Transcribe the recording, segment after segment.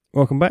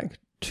Welcome back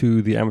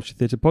to the Amateur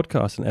Theatre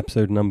Podcast and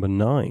episode number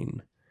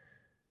 9.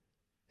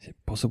 Is it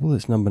possible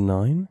it's number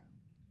 9?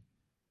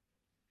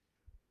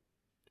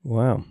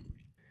 Wow.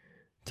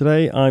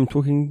 Today I'm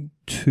talking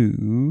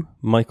to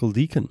Michael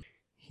Deacon.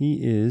 He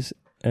is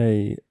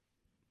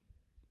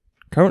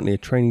currently a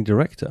training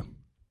director,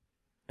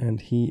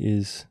 and he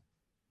is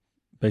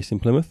based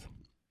in Plymouth.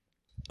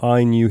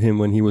 I knew him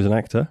when he was an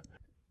actor,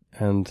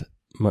 and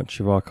much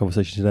of our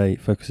conversation today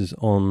focuses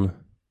on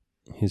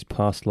his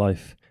past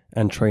life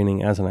and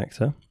training as an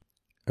actor.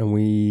 And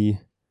we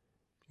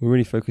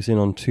really focus in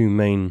on two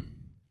main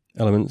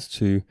elements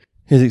to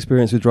his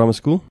experience with drama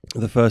school.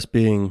 The first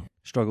being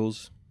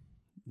struggles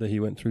that he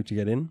went through to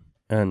get in,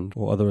 and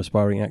what other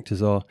aspiring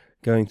actors are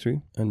going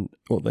through, and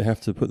what they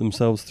have to put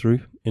themselves through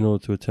in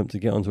order to attempt to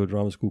get onto a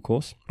drama school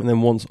course. And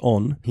then once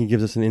on, he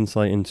gives us an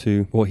insight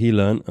into what he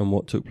learned and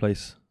what took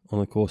place on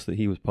the course that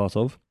he was part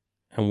of.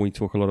 And we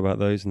talk a lot about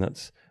those, and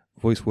that's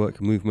voice work,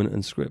 movement,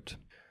 and script.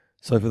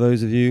 So for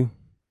those of you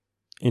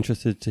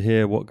interested to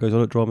hear what goes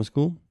on at drama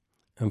school,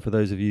 and for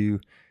those of you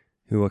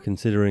who are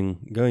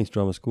considering going to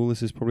drama school,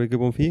 this is probably a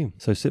good one for you.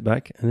 So sit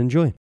back and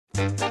enjoy.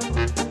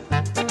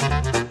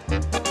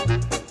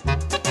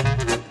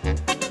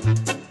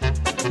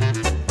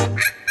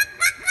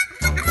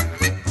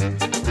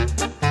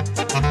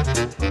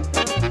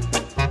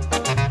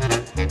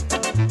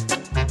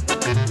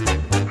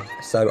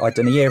 So I'd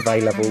done a year of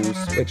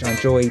A-levels, which I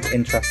enjoyed,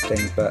 interesting,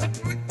 but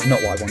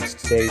not what I wanted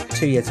to do.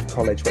 2 years of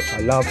college, which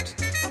I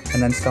loved,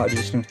 and then started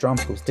auditioning for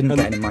drama schools. Didn't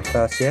get in my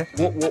first year.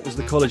 What was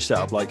the college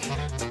setup like?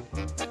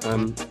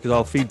 Because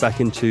I'll feed back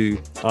into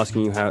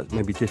asking you how it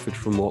maybe differed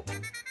from what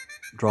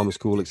drama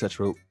school,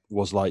 etc.,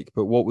 was like.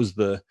 But what was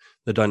the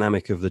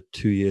dynamic of the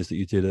 2 years that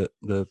you did at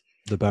the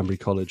Banbury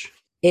College?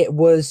 It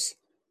was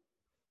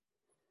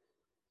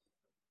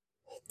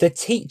the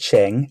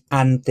teaching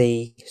and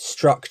the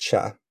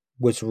structure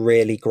was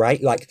really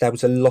great. Like, there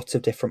was a lot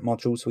of different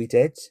modules we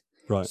did.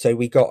 Right. So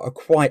we got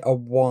quite a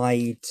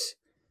wide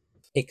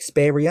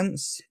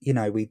experience. You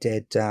know, we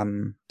did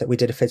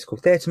a physical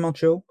theatre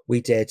module.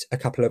 We did a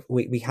couple of,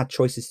 we had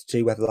choices to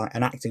do whether like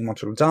an acting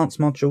module or dance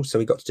module. So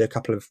we got to do a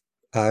couple of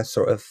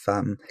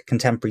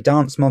contemporary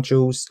dance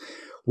modules.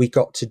 We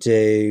got to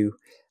do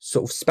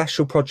sort of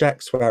special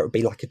projects where it would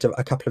be like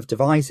a couple of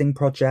devising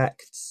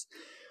projects.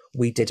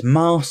 We did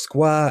mask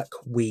work.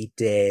 We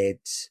did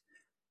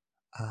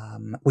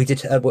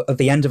at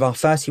the end of our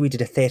first year, we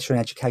did a theatre and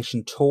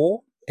education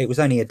tour. It was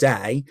only a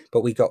day, but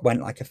we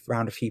went like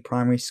around a few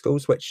primary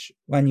schools, which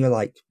when you're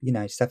like,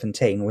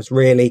 17 was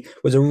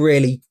a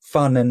really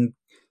fun and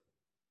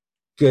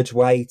good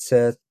way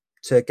to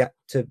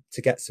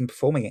get some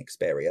performing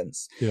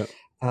experience.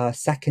 Yeah.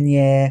 Second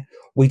year,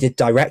 we did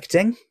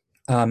directing.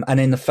 And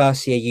in the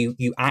first year,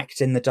 you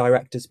act in the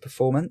director's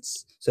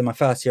performance. So my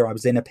first year, I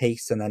was in a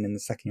piece, and then in the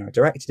second year, I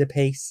directed a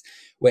piece,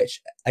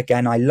 which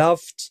again I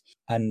loved,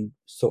 and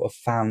sort of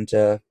found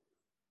a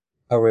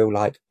real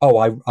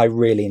I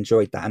really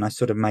enjoyed that, and I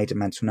sort of made a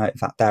mental note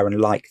of that there,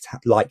 and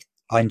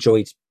I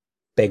enjoyed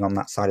being on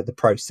that side of the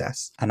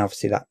process, and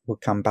obviously that would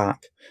come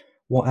back.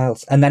 What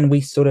else? And then we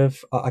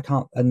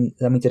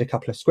then we did a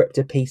couple of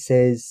scripted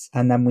pieces,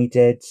 and then we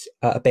did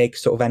a big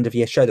sort of end of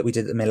year show that we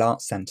did at the Mill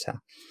Arts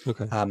Centre.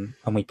 Okay.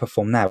 And we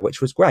performed there,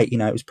 which was great.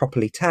 It was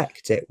properly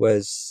teched. It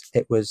was,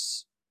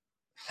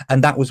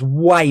 and that was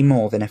way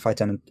more than if I'd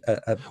done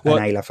an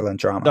A-level in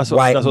drama.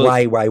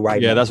 Way.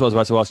 Yeah, that's what I was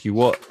about to ask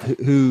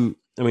you.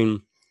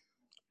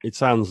 It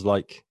sounds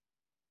like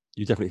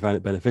you definitely found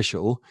it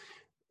beneficial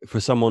for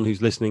someone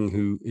who's listening,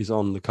 who is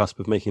on the cusp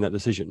of making that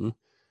decision.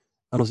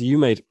 And also you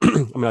made,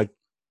 I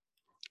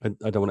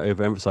don't want to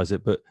overemphasize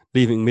it, but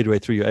leaving midway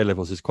through your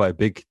A-levels is quite a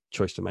big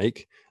choice to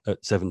make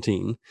at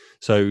 17.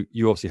 So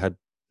you obviously had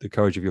the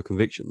courage of your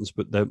convictions,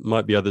 but there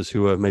might be others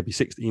who are maybe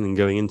 16 and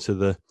going into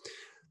the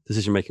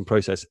decision-making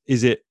process.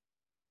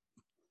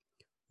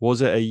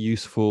 Was it a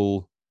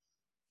useful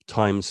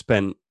time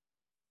spent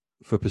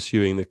for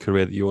pursuing the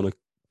career that you want to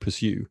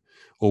pursue?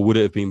 Or would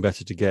it have been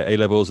better to get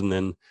A-levels and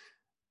then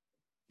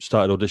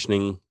started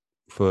auditioning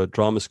for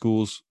drama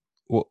schools?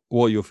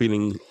 What are your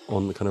feeling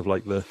on the kind of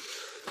like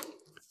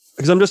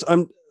because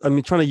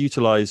I'm trying to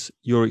utilize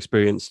your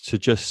experience to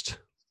just,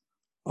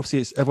 obviously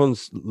it's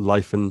everyone's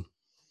life and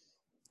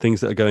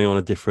things that are going on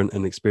are different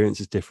and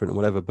experience is different and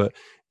whatever. But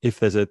if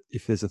there's a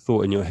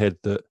thought in your head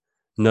that,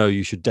 no,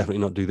 you should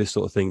definitely not do this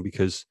sort of thing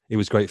because it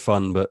was great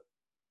fun, but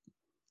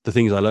the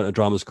things I learned at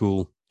drama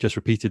school just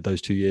repeated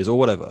those 2 years or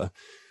whatever,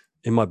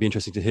 it might be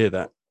interesting to hear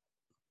that.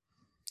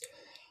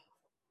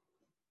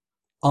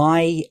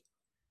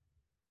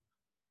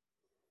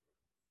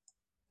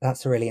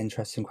 That's a really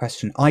interesting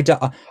question. I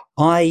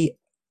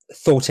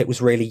thought it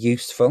was really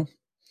useful.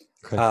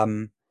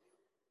 Okay.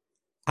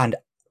 And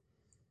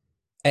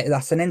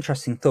that's an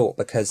interesting thought,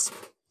 because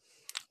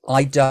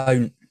I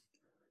don't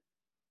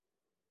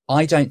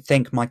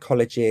think my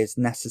college years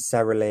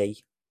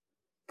necessarily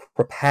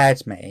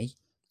prepared me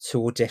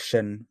to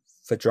audition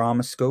for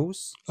drama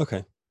schools.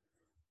 Okay.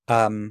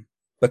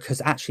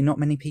 because actually not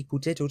many people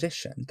did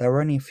audition. There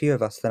were only a few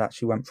of us that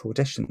actually went for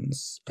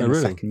auditions in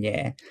the second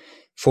year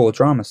for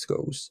drama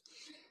schools.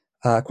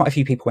 Quite a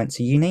few people went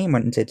to uni and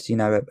went and did,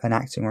 an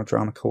acting or a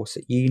drama course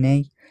at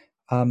uni.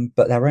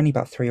 But there were only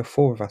about 3 or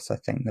 4 of us, I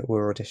think, that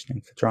were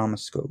auditioning for drama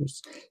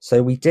schools.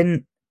 So it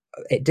didn't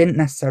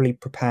necessarily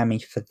prepare me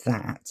for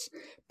that,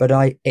 but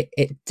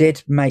it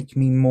did make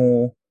me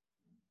more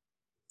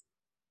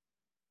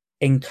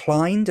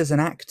inclined as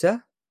an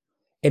actor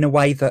in a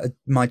way that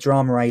my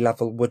drama A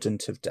level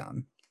wouldn't have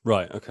done.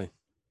 Right. Okay.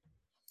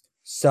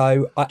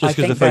 So I just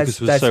because the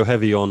focus was so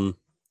heavy on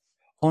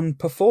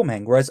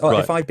performing, whereas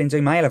if I'd been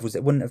doing my A levels,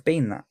 it wouldn't have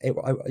been that.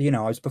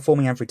 I was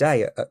performing every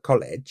day at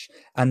college,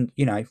 and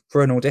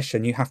for an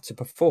audition you have to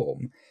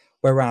perform,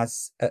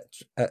 whereas at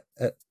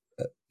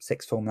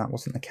sixth form that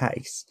wasn't the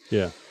case.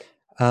 Yeah.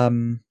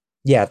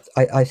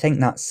 I think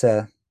that's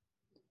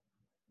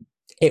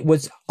it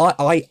was.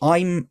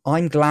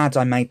 I'm glad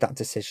I made that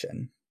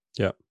decision.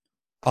 Yeah.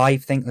 I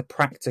think the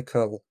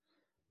practical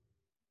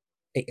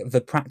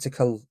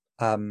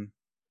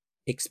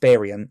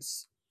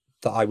experience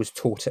that I was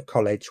taught at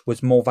college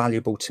was more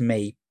valuable to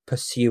me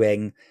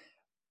pursuing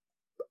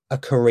a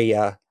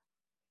career,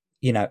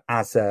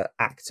 as a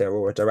actor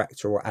or a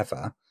director or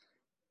whatever,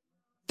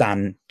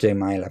 than doing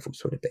my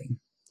A-levels would have been.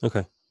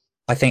 Okay.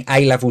 I think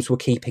A-levels were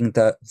keeping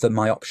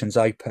my options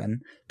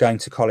open. Going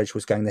to college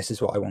was going, this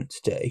is what I want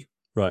to do.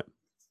 Right.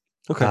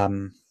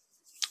 Okay.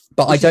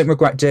 But I don't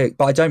regret doing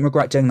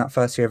that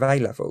first year of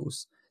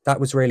A-levels. That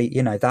was really,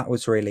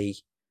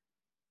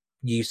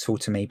 useful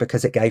to me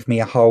because it gave me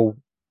a whole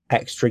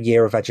extra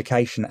year of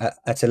education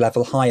at a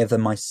level higher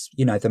than my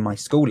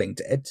schooling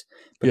did,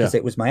 because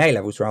it was my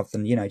A-levels rather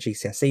than,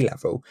 GCSE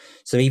level.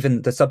 So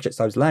even the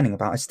subjects I was learning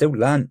about, I still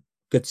learned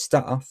good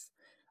stuff,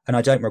 and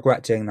I don't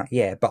regret doing that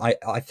year. But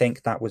I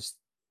think that was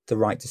the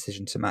right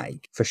decision to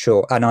make for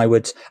sure. And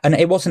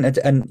it wasn't,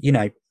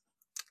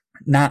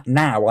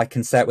 now I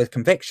can say it with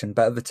conviction,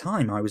 but at the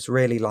time I was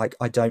really like,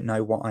 I don't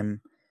know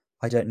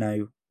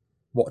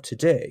what to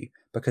do,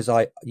 because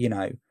I'm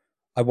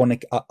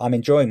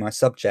enjoying my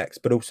subjects,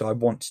 but also I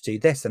want to do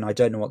this, and I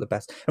don't know what the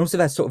best. And also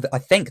I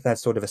think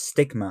there's sort of a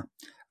stigma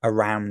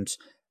around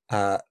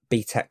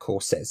BTEC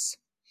courses,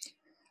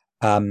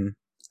 in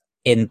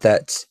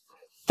that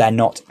they're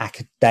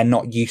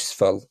not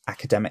useful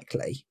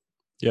academically.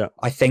 Yeah.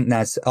 I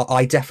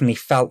definitely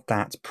felt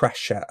that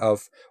pressure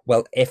of,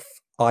 well, if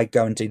I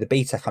go and do the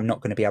BTEC, I'm not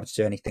going to be able to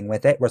do anything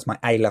with it, whereas my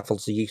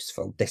A-levels are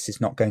useful. This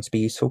is not going to be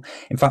useful.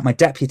 In fact, my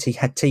deputy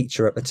head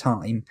teacher at the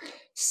time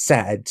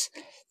said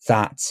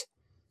that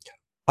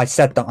I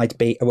said that I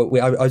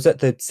was at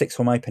the sixth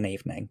form open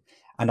evening,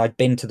 and I'd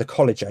been to the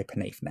college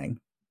open evening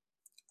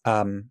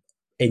in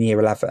year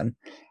 11,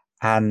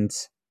 and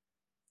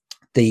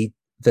the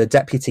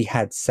deputy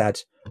head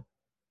said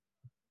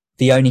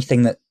the only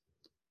thing that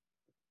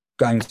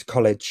going to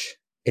college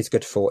is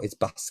good for is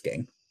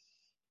busking.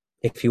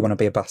 If you want to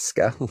be a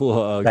busker,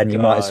 then you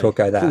might as well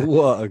go there.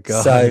 What a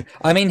guy. So,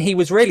 I mean, he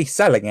was really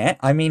selling it.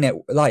 I mean,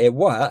 it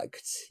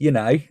worked,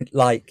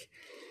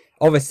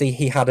 obviously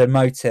he had a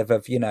motive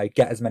of,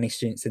 get as many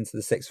students into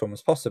the sixth form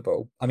as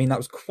possible. I mean, that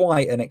was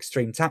quite an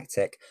extreme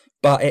tactic,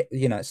 but it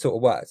sort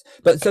of worked.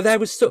 But so there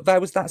was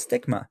that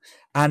stigma.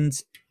 And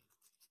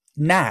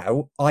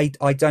now I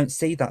don't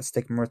see that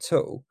stigma at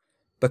all,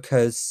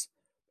 because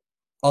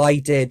I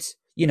did,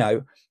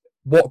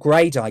 what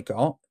grade I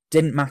got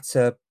didn't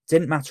matter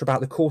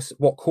about the course,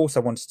 what course I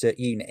wanted to do at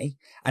uni,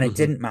 and it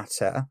didn't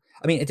matter.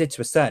 I mean, it did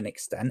to a certain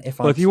extent. If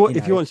you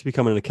wanted to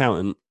become an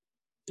accountant,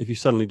 if you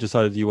suddenly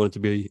decided you wanted to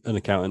be an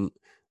accountant,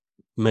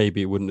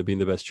 maybe it wouldn't have been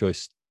the best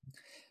choice.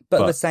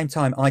 But at the same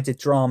time, I did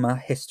drama,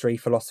 history,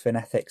 philosophy, and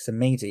ethics, and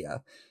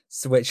media,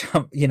 so which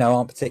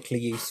aren't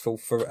particularly useful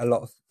for a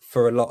lot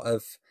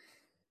of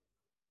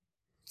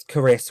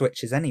career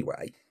switches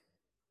anyway.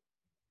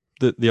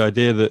 The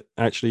idea that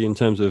actually, in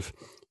terms of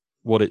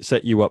what it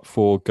set you up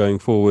for going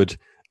forward,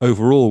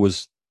 overall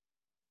was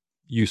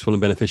useful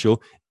and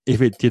beneficial.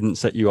 If it didn't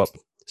set you up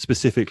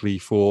specifically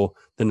for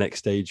the next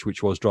stage,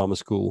 which was drama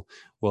school,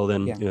 well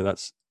then,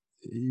 that's,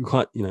 you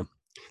can't,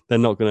 they're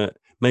not going to,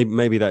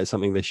 maybe that is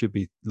something they should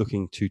be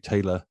looking to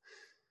tailor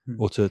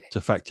or to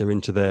factor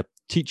into their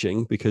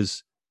teaching,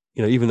 because,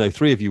 even though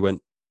 3 of you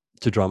went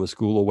to drama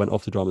school or went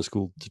off to drama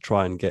school to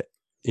try and get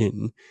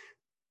in,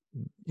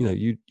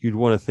 you'd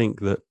want to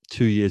think that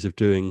 2 years of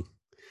doing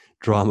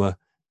drama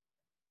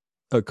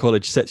at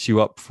college sets you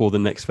up for the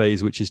next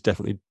phase, which is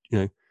definitely,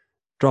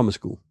 drama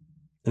school.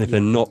 And if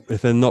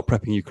they're not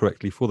prepping you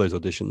correctly for those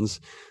auditions,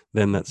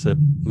 then that's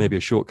maybe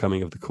a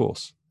shortcoming of the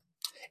course.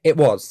 It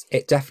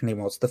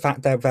definitely was. The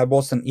fact that there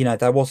wasn't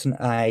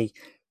a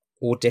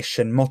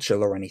audition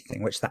module or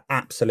anything, which there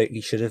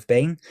absolutely should have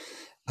been.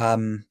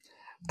 And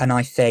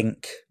I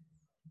think,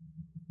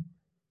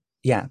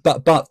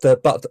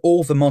 but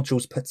all the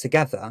modules put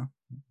together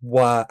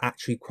were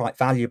actually quite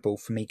valuable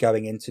for me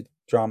going into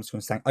drama school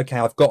and saying, okay,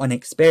 I've got an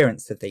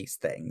experience of these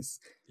things.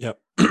 Yep.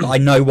 but I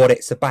know what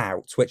it's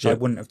about, which I Yeah.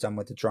 wouldn't have done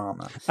with the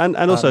drama. And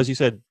also, as you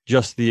said,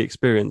 just the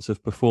experience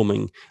of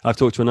performing. I've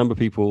talked to a number of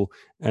people,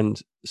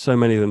 and so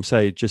many of them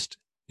say just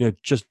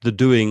the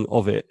doing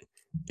of it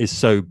is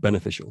so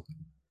beneficial.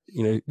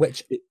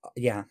 Which,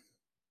 yeah.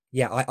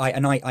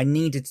 I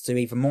needed to do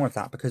even more of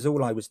that, because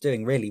all I was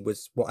doing really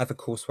was whatever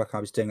coursework I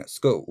was doing at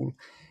school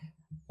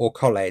or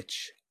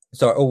college.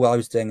 So all I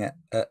was doing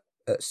at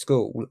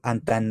school,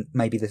 and then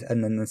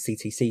and then the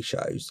CTC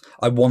shows.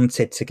 I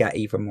wanted to get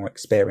even more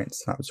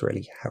experience. That was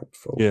really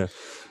helpful. Yeah.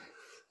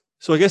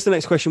 So I guess the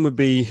next question would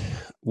be,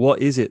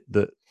 what is it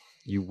that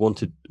you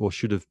wanted or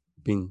should have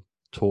been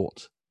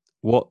taught?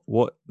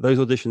 What those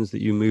auditions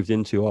that you moved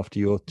into after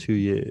your 2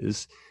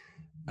 years,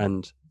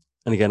 and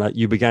again,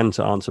 you began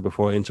to answer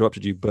before I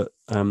interrupted you, but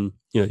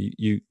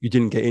you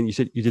didn't get in.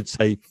 You did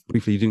say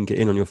briefly you didn't get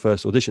in on your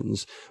first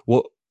auditions.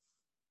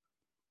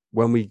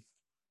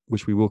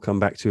 Which we will come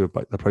back to,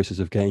 about the process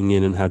of getting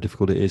in and how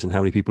difficult it is and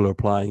how many people are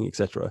applying,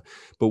 etc.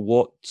 But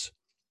what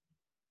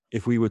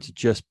if we were to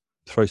just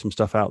throw some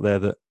stuff out there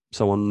that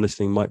someone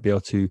listening might be able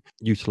to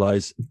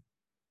utilize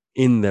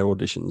in their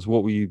auditions?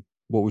 What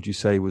would you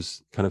say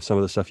was kind of some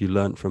of the stuff you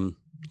learned from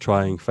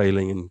trying,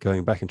 failing, and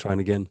going back and trying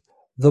again?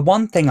 The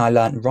one thing I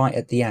learned right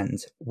at the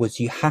end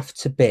was you can't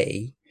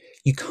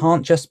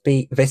just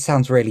be, this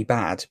sounds really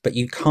bad, but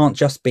you can't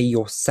just be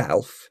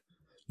yourself.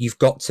 You've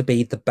got to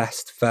be the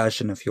best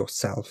version of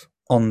yourself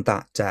on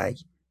that day.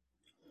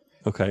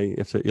 Okay,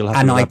 you'll have to.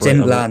 And I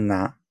didn't learn learn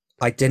that.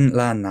 I didn't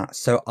learn that.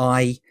 So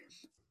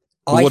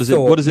what does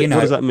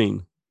that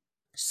mean?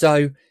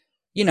 So,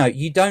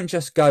 you don't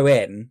just go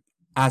in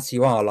as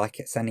you are like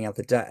it's any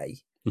other day.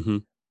 Mm-hmm.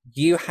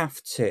 You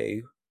have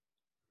to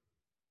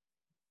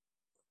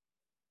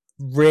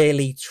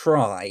really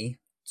try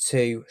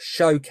to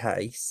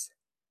showcase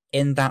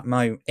in that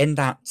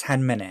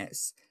 10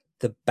 minutes,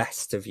 the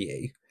best of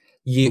you,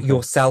 Okay.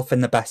 yourself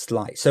in the best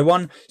light. So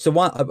when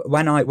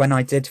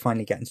I did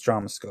finally get into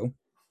drama school,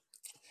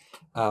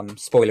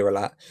 spoiler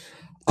alert,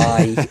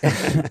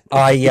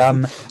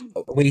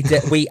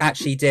 we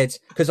actually did,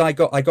 because I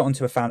got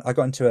into a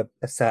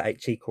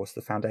Cert HE course,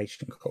 the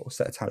foundation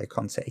course at Italia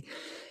Conti,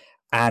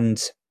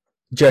 and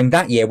during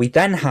that year we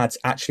then had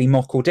actually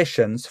mock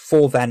auditions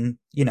for then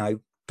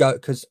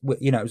because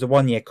it was a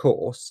 1 year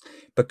course,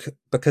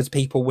 because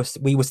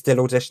we were still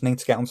auditioning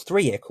to get on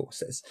 3 year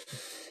courses,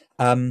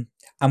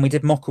 and we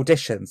did mock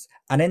auditions,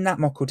 and in that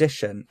mock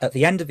audition, at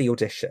the end of the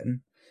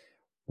audition,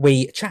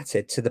 we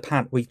chatted to the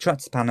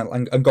panel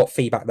and got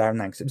feedback there and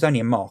then, because it was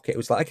only a mock. It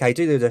was like, okay,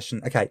 do the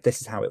audition. Okay,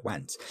 this is how it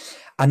went.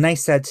 And they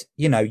said,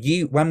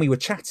 when we were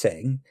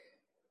chatting,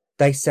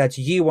 they said,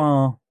 you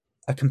are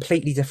a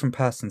completely different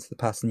person to the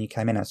person you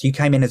came in as. You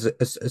came in as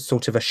a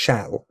sort of a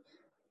shell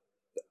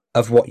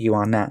of what you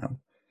are now.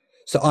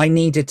 So I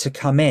needed to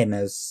come in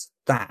as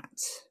that,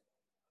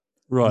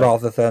 right,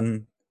 rather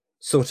than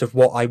sort of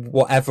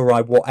whatever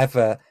I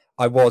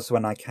was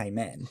when I came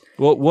in.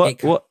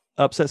 What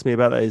upsets me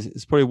about that is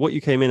it's probably what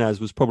you came in as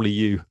was probably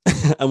you,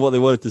 and what they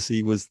wanted to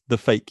see was the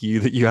fake you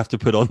that you have to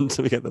put on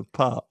to get the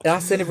part.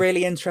 That's a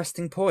really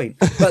interesting point.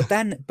 But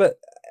that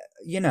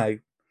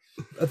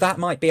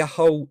might be a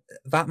whole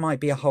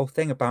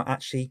thing about,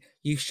 actually,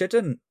 you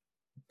shouldn't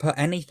put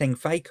anything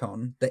fake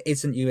on that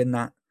isn't you in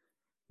that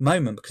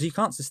moment, because you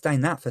can't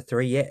sustain that for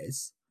 3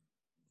 years.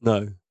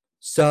 No.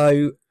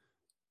 So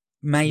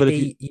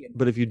maybe,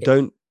 but if you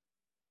don't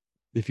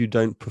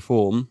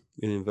perform,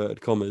 in inverted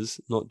commas,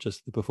 not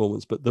just the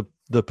performance, but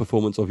the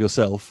performance of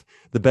yourself,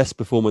 the best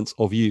performance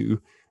of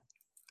you,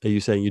 are you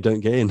saying you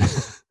don't get in?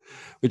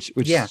 which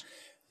yeah,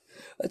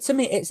 to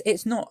me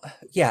it's not.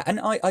 Yeah,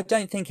 and I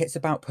don't think it's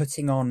about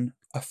putting on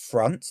a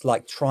front,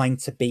 like trying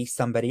to be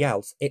somebody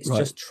else. It's right.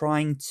 just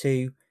trying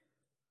to,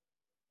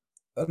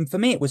 for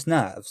me it was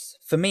nerves.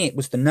 For me it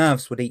was the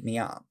nerves would eat me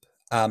up,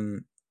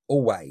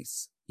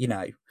 always,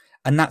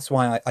 and that's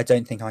why I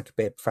don't think I could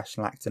be a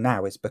professional actor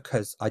now, is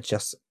because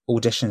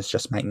auditions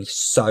just make me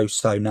so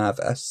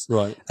nervous.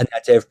 Right. And the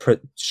idea of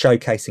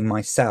showcasing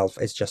myself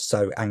is just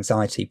so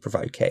anxiety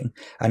provoking.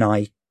 And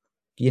I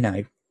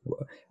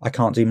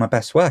can't do my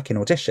best work in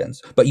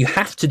auditions, but you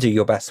have to do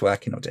your best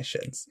work in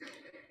auditions.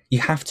 You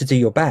have to do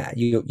your best.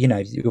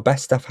 Your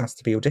best stuff has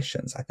to be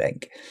auditions, I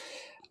think.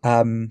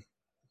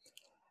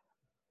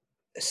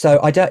 So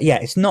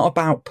it's not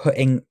about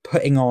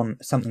putting on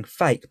something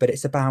fake, but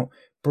it's about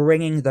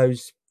bringing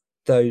those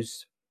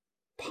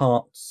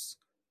parts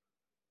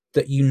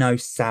that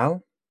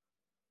sell,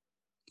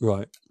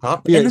 right,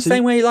 up in the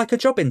same way like a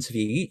job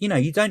interview.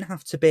 You don't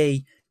have to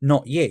be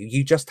not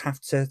you just have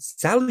to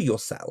sell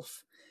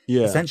yourself,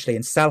 essentially,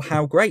 and sell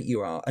how great you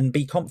are and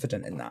be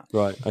confident in that.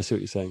 Right, I see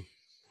what you're saying.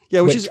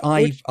 Yeah, which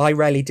I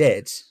rarely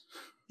did.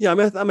 Yeah, I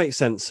mean, that makes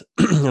sense.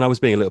 And I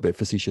was being a little bit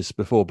facetious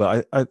before,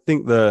 but I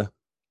think the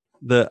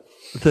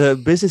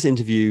business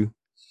interview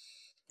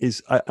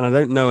is, and I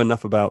don't know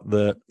enough about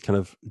the kind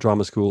of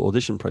drama school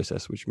audition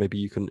process, which maybe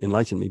you can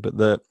enlighten me, but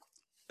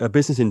a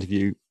business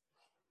interview,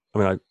 I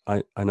mean,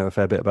 I know a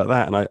fair bit about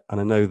that, and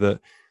I know that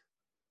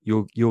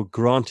you're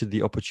granted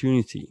the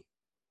opportunity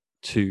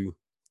to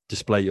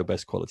display your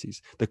best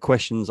qualities. The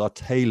questions are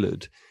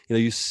tailored.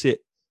 You sit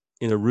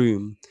in a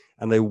room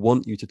and they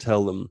want you to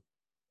tell them,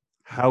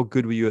 how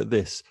good were you at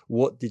this?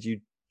 What did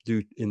you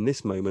do in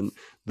this moment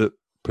that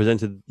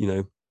presented,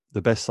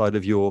 the best side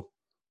of your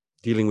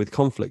dealing with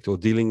conflict or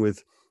dealing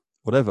with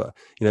whatever?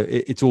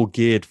 It's all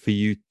geared for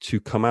you to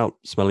come out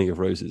smelling of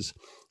roses.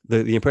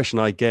 The impression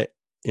I get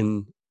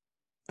and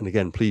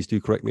again, please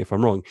do correct me if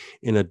I'm wrong,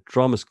 in a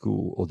drama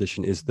school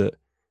audition is that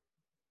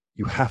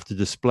you have to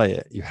display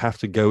it. You have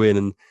to go in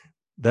and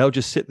they'll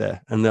just sit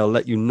there and they'll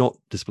let you not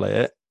display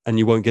it and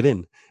you won't get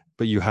in.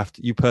 But you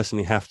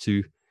personally have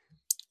to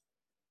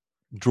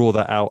draw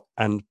that out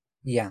and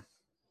lay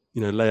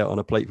it on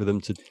a plate for them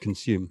to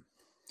consume.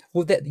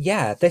 Well,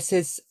 this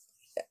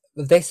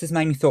has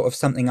made me thought of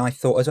something I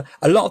thought as well.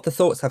 A lot of the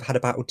thoughts I've had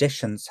about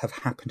auditions have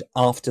happened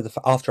after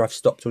I've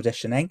stopped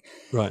auditioning,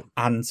 right?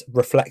 And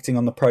reflecting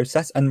on the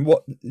process. And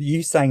what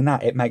you saying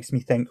that, it makes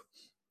me think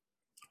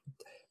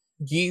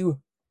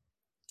you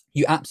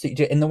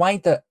absolutely do, in the way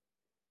that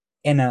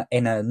in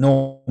a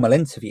normal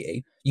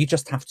interview you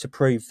just have to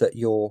prove that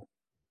you're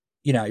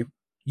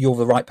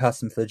the right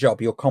person for the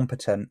job, you're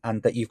competent,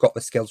 and that you've got the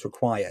skills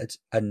required,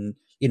 and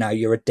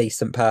you're a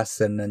decent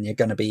person and you're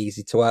going to be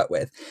easy to work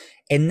with.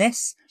 In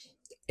this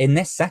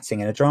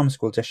setting, in a drama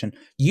school audition,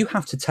 you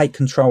have to take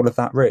control of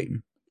that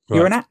room.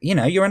 Right.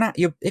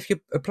 If you're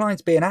applying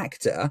to be an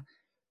actor,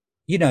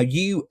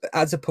 you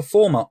as a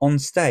performer on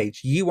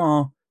stage, you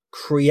are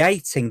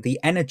creating the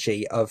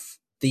energy of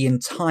the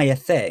entire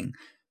thing.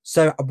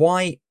 So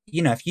why,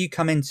 if you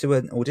come into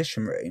an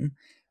audition room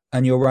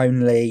and you're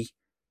only,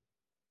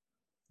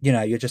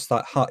 you're just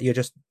like, you're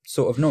just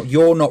sort of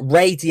you're not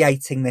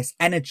radiating this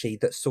energy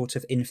that's sort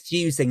of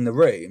infusing the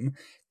room,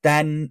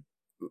 then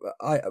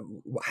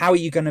how are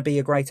you going to be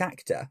a great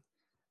actor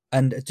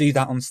and do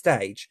that on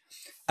stage?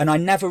 And I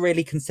never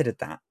really considered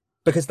that,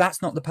 because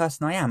that's not the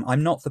person I am.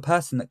 I'm not the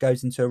person that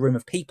goes into a room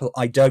of people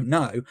I don't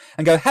know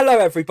and go, hello,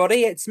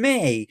 everybody, it's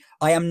me.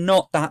 I am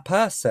not that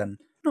person.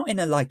 Not in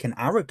an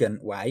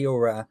arrogant way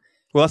or a...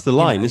 Well, that's the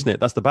line, isn't it?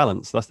 That's the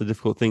balance. That's the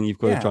difficult thing you've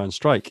got to try and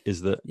strike,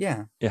 is that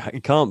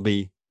it can't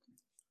be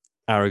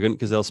arrogant,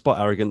 because they'll spot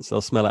arrogance,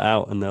 they'll smell it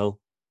out, and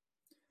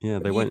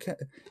they won't.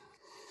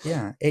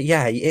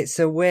 It's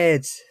a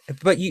weird,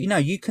 but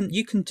you can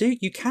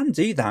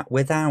do that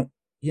without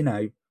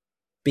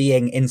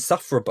being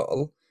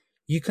insufferable.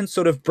 You can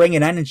sort of bring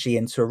an energy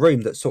into a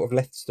room that sort of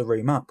lifts the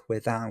room up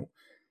without,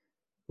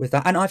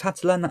 and I've had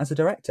to learn that as a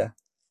director.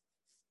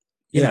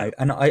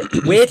 And I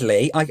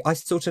weirdly I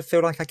sort of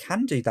feel like I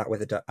can do that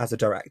as a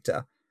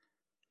director,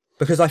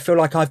 because I feel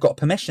like I've got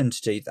permission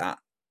to do that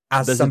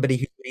as somebody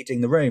who's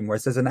reading the room,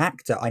 whereas as an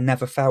actor I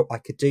never felt I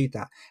could do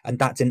that, and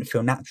that didn't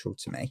feel natural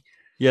to me.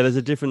 Yeah, there's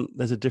a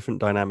different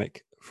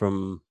dynamic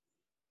from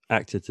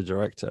actor to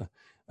director,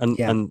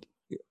 and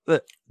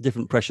the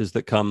different pressures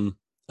that come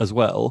as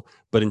well.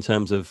 But in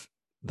terms of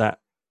that,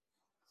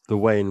 the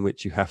way in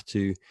which you have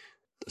to,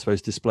 I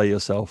suppose, display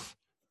yourself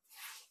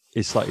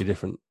is slightly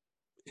different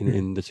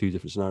in the two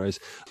different scenarios.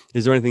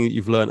 Is there anything that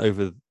you've learned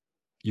over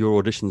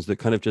your auditions that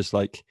kind of just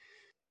like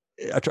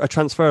a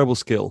transferable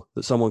skill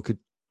that someone could,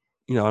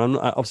 and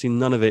obviously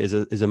none of it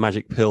is a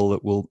magic pill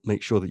that will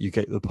make sure that you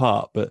get the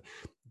part, but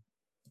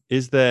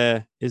is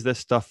there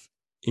stuff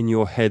in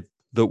your head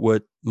that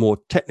were more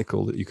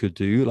technical that you could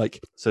do?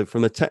 Like, so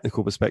from a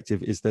technical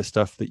perspective, is there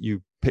stuff that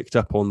you picked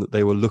up on that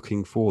they were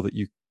looking for that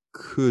you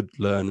could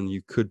learn and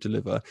you could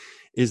deliver?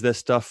 Is there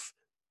stuff,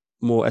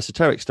 more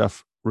esoteric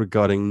stuff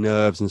regarding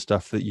nerves and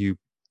stuff, that you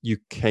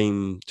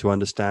came to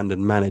understand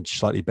and manage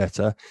slightly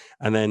better?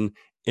 And then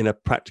in a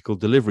practical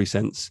delivery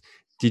sense,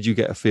 did you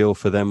get a feel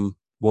for them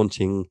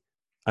wanting,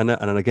 and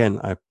again,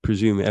 I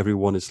presume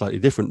everyone is slightly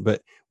different,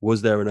 but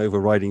was there an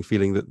overriding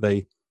feeling that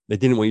they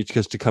didn't want you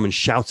just to come and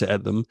shout it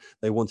at them?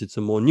 They wanted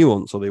some more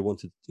nuance, or they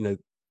wanted,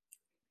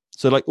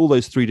 so like all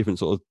those three different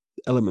sort of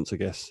elements, I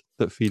guess,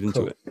 that feed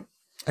into it.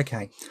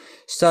 Okay.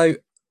 So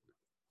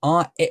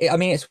I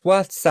mean, it's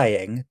worth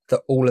saying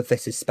that all of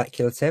this is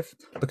speculative,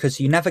 because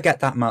you never get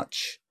that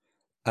much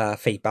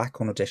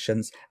feedback on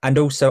auditions. And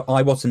also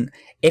I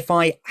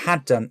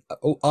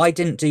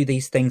didn't do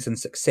these things and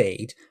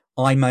succeed.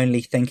 I'm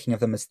only thinking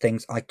of them as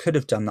things I could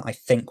have done that I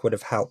think would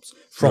have helped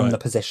from the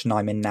position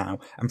I'm in now,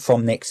 and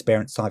from the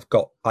experience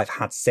I've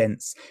had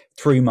since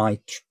through my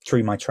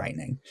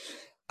training.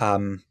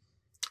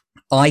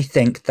 I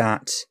think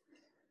that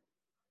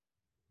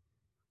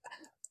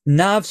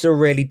nerves are a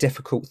really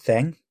difficult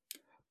thing,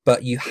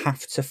 but you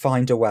have to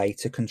find a way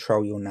to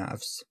control your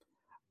nerves.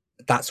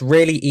 That's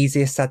really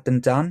easier said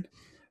than done,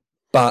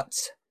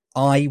 but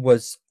I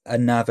was a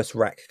nervous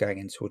wreck going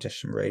into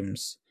audition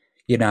rooms,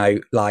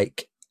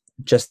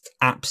 just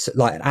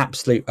an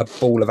absolute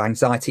ball of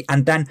anxiety.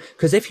 And then,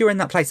 because if you're in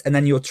that place and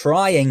then you're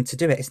trying to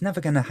do it, it's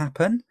never going to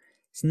happen.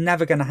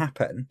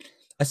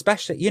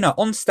 Especially,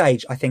 on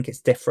stage, I think it's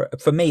different.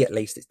 For me, at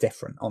least, it's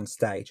different on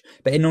stage.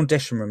 But in an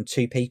audition room,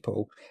 two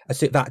people,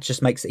 that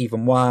just makes it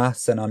even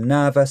worse. And I'm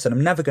nervous, and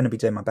I'm never going to be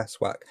doing my best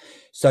work.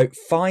 So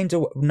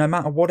no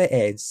matter what it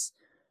is,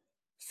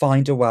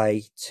 find a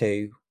way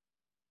to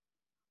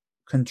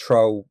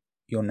control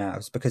your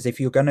nerves, because if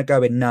you're going to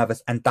go in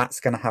nervous and that's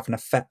going to have an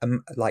effect,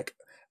 like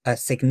a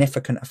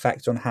significant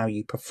effect on how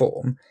you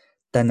perform,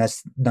 then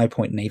there's no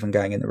point in even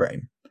going in the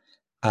room.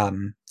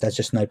 There's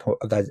just no point.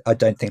 I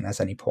don't think there's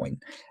any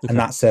point. Okay. And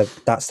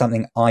that's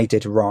something I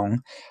did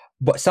wrong.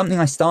 But something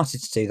I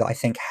started to do that I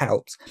think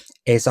helped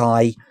is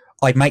I'd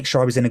make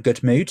sure I was in a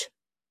good mood.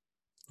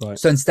 Right.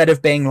 So instead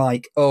of being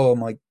like, oh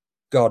my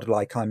God,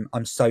 like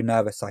I'm so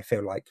nervous, I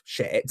feel like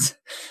shit,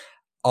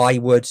 I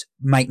would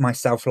make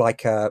myself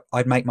like a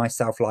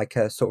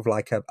sort of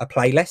like a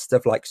playlist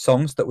of like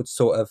songs that would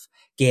sort of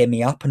gear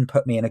me up and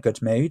put me in a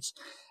good mood.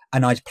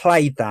 And I'd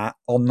played that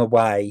on the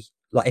way,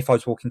 like if I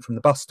was walking from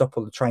the bus stop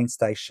or the train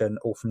station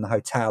or from the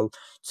hotel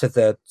to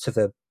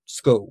the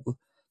school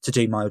to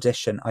do my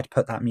audition, I'd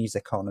put that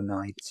music on, and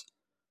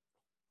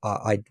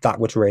that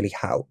would really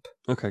help.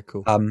 Okay,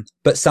 cool.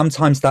 But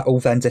sometimes that all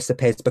then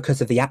disappears because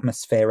of the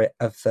atmosphere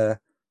of the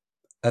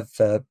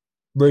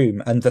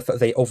room and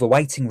the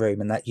waiting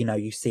room, and that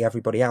you see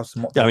everybody else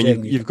and what they're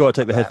doing. You've got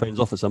to take the headphones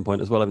off at some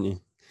point as well, haven't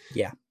you?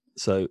 Yeah.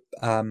 So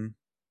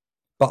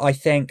but I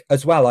think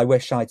as well, I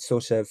wish I'd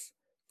sort of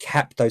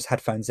kept those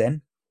headphones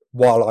in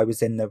while I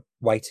was in the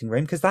waiting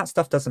room, because that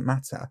stuff doesn't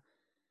matter.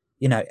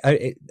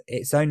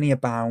 It's only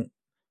about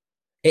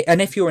it.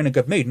 And if you're in a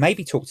good mood,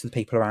 maybe talk to the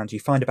people around you,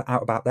 find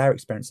out about their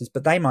experiences,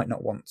 but they might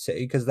not want to,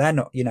 because they're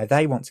not,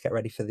 they want to get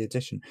ready for the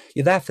audition.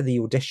 You're there for the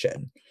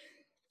audition.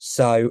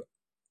 So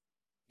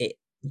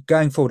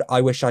going forward,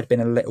 I wish I'd been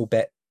a little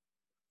bit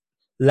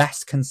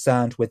less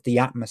concerned with the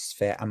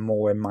atmosphere and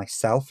more in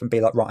myself, and be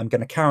like, right, I'm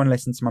going to carry on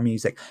listening to my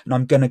music and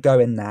I'm going to go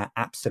in there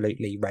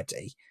absolutely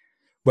ready.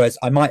 Whereas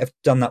I might have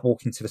done that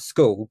walking to the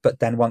school,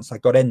 but then once I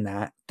got in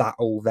there, that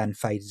all then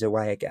faded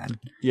away again.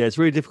 Yeah, it's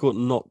really difficult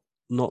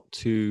not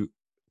to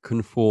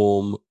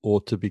conform or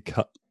to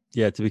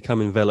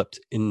become enveloped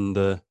in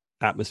the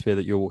atmosphere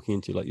that you're walking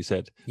into, like you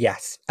said.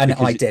 Yes, and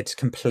I did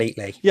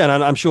completely. Yeah,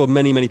 and I'm sure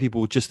many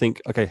people just think,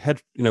 okay,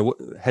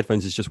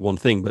 headphones is just one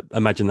thing, but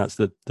imagine that's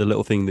the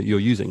little thing that you're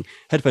using.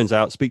 Headphones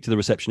out, speak to the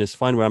receptionist,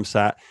 find where I'm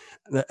sat.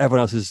 Everyone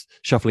else is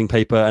shuffling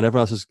paper, and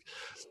everyone else is,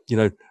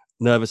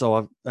 nervous.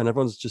 And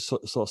everyone's just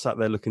sort of sat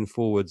there looking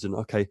forwards, and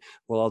okay,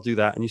 well, I'll do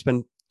that. And you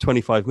spend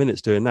 25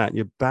 minutes doing that,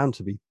 you're bound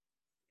to be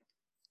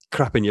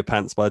crapping your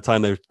pants by the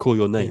time they call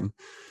your name.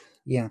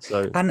 Yeah.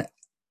 So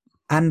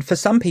and for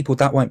some people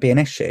that won't be an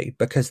issue,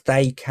 because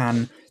they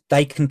can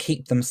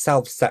keep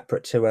themselves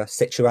separate to a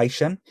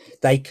situation.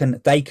 They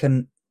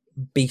can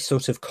be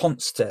sort of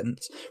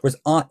constant. Whereas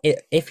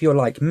if you're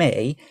like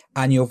me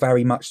and you're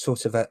very much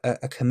sort of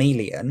a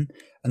chameleon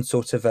and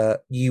sort of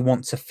you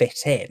want to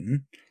fit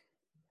in,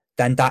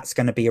 then that's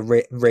going to be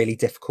really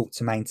difficult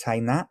to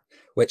maintain that,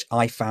 which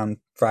I found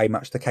very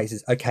much the case.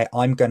 Is okay,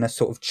 I'm going to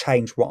sort of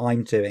change what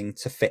I'm doing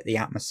to fit the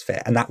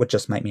atmosphere, and that would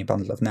just make me a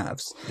bundle of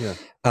nerves. Yeah.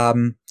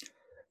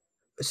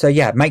 So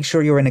yeah, make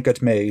sure you're in a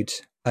good mood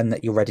and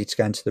that you're ready to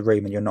go into the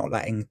room and you're not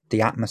letting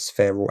the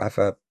atmosphere or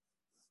whatever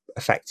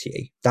affect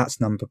you. That's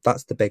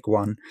the big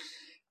one.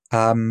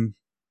 2,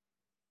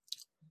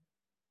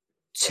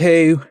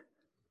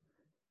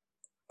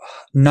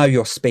 know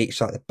your speech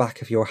like the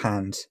back of your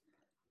hand.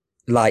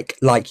 Like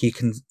you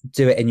can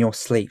do it in your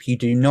sleep. You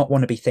do not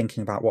want to be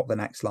thinking about what the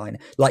next line.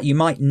 Like, you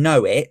might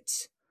know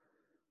it.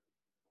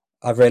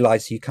 I've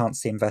realised you can't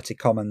see inverted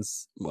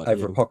commas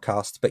over a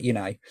podcast, but you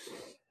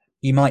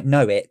might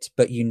know it,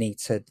 but you need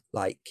to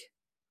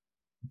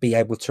be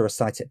able to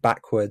recite it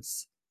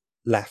backwards,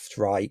 left,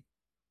 right,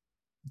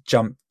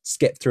 jump,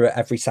 skip through it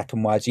every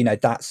second word,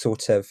 that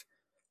sort of,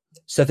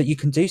 so that you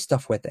can do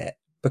stuff with it,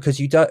 because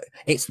it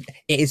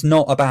is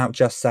not about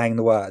just saying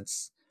the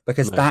words,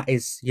 because that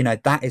is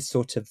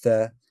sort of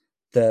the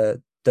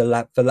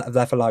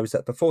level I was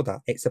at before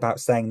that. It's about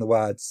saying the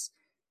words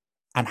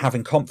and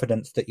having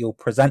confidence that you'll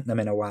present them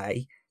in a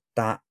way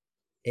that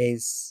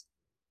is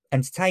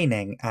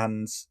entertaining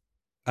and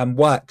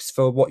works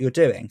for what you're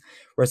doing.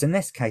 Whereas in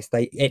this case,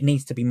 it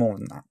needs to be more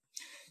than that.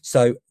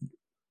 So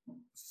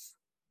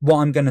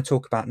what I'm going to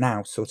talk about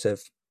now, sort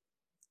of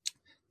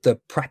the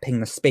prepping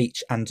the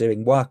speech and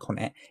doing work on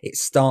it, it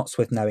starts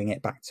with knowing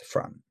it back to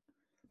front,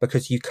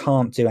 because you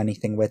can't do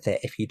anything with it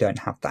if you don't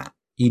have that.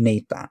 You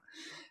need that.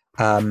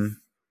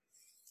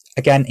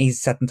 Again, easy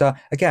said and done.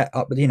 Again,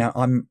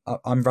 I'm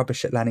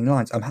rubbish at learning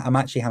lines. I'm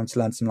actually having to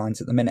learn some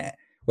lines at the minute,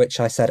 which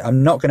I said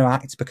I'm not going to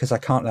act because I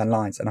can't learn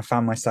lines, and I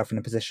found myself in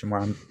a position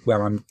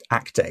where I'm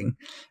acting,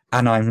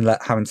 and I'm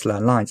having to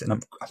learn lines, and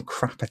I'm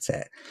crap at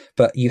it.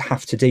 But you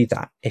have to do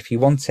that if you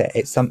want it.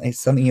 It's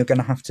something you're going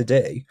to have to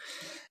do.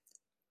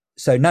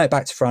 So know it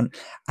back to front,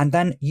 and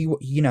then your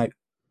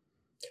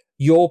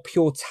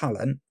pure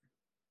talent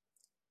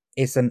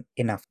isn't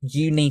enough.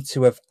 You need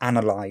to have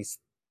analysed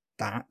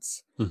that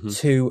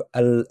to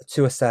a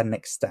certain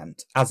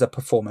extent as a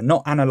performer.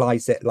 Not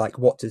analyse it like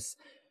what is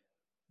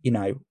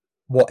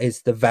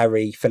the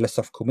very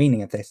philosophical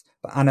meaning of this,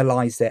 but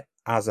analyse it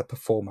as a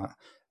performer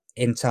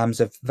in terms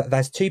of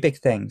there's 2 big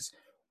things.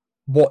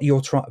 What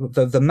you're trying,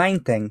 the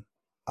main thing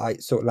I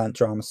sort of learned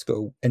drama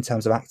school in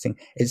terms of acting,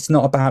 it's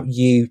not about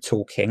you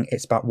talking,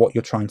 it's about what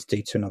you're trying to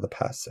do to another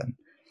person.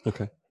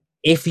 Okay.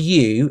 if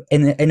you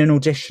in an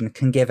audition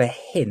can give a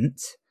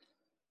hint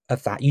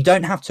of that, you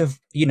don't have to,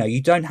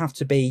 you don't have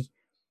to be,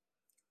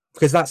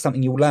 because that's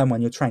something you'll learn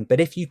when you're trained. But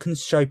if you can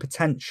show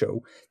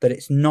potential that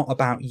it's not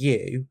about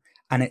you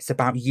and it's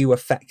about you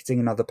affecting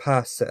another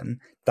person,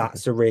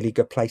 that's a really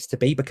good place to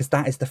be, because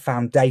that is the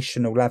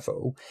foundational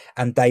level,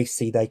 and they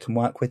see they can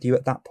work with you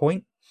at that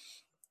point.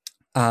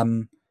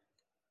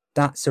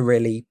 That's a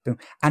really,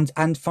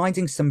 and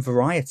finding some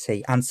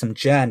variety and some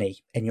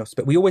journey in your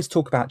spit. We always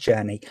talk about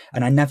journey,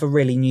 and I never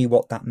really knew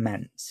what that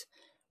meant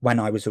when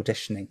I was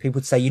auditioning. People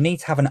would say you need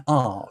to have an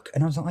arc,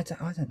 and I was like,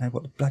 I don't know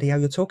what the bloody hell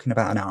you're talking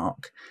about, an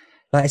arc.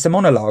 Like, it's a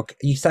monologue.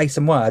 You say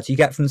some words, you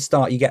get from the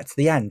start, you get to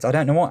the end. I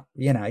don't know what,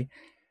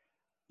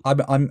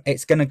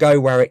 it's going to go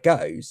where it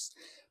goes.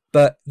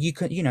 But you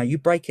can, you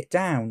break it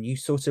down. You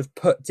sort of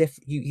put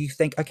you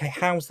think, okay,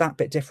 how's that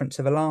bit different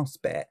to the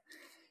last bit?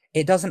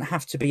 It doesn't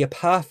have to be a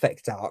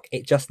perfect arc.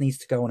 It just needs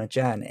to go on a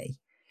journey.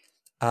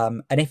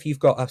 And if you've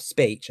got a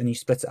speech and you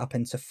split it up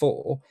into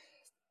 4,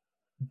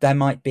 there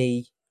might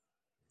be,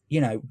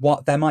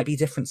 there might be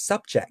different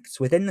subjects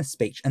within the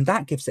speech, and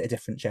that gives it a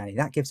different journey.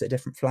 That gives it a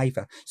different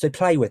flavor. So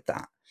play with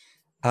that.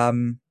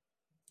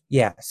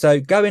 So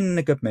go in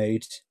a good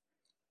mood.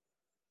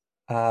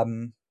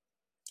 Don't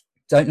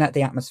let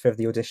the atmosphere of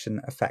the audition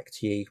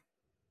affect you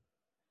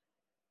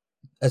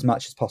as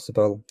much as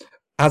possible.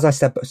 As I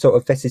said, sort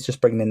of, this is just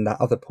bringing in that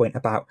other point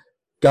about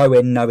go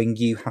in knowing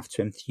you have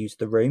to infuse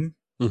the room,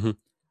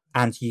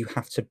 and you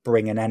have to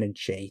bring an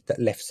energy that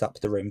lifts up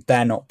the room.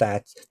 They're not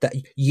there. That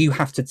you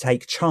have to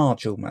take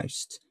charge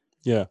almost.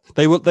 Yeah,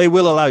 they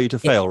will allow you to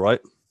fail, right?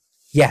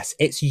 Yes,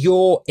 it's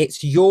your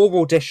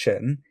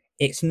audition.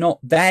 It's not.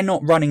 They're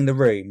not running the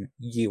room.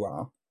 You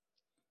are.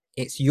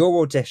 It's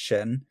your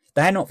audition.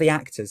 They're not the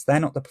actors.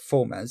 They're not the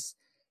performers.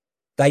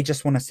 They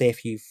just want to see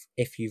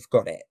if you've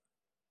got it.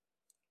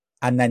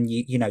 And then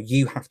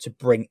you have to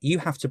bring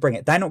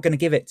it. They're not going to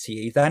give it to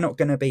you. They're not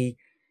going to be,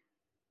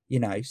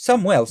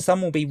 some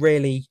will be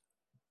really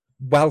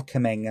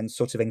welcoming and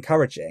sort of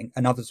encouraging,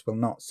 and others will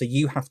not. So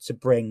you have to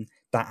bring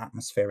that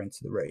atmosphere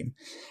into the room,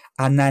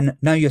 and then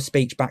know your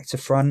speech back to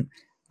front,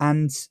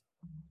 and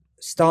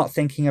start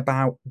thinking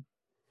about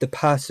the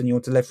person you're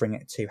delivering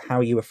it to. How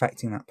are you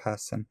affecting that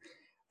person?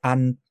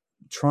 And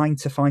trying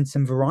to find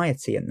some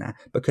variety in there,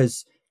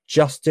 because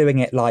just doing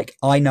it like,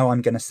 I know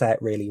I'm going to say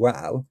it really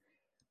well,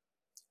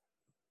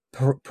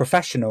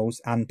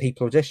 professionals and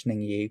people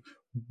auditioning you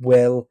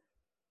will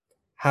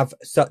have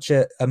such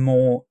a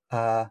more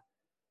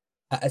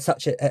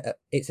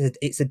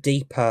it's a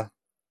deeper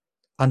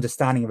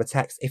understanding of a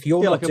text. If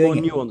you're not like doing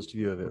a more nuanced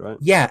view of it, right?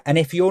 Yeah, and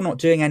if you're not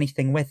doing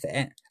anything with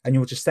it and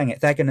you're just saying it,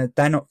 they're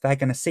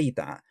gonna see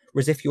that.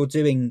 Whereas if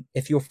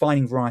you're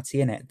finding variety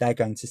in it, they're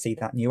going to see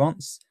that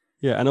nuance.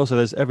 Yeah, and also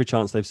there's every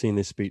chance they've seen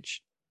this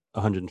speech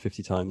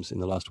 150 times in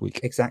the last week.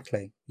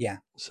 Exactly. Yeah.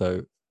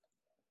 So,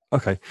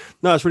 okay,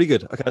 no, that's really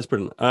good. Okay, that's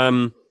brilliant.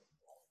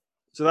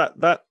 So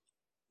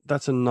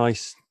that's a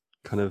nice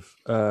kind of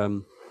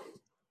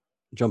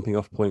jumping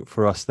off point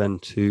for us then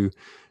to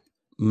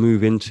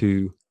move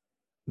into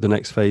the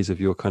next phase of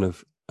your kind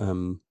of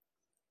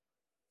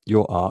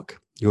your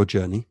arc, your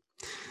journey.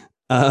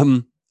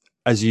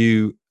 As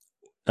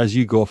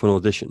you go off an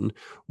audition,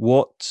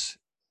 what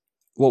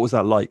was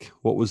that like?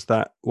 What was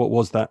that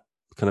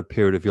kind of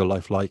period of your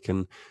life like,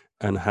 and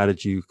how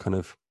did you kind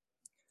of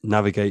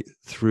navigate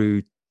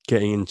through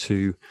getting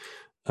into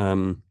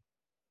the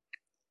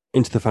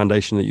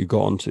foundation that you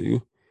got onto?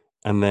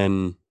 And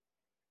then,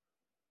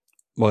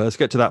 well, let's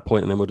get to that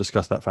point and then we'll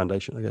discuss that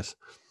foundation, I guess.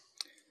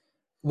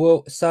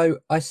 Well, so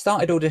I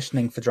started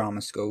auditioning for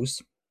drama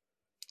schools,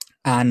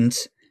 and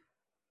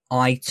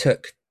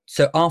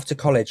so after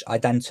college, I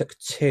then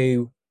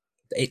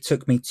it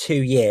took me 2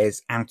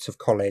 years out of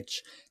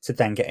college to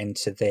then get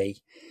into the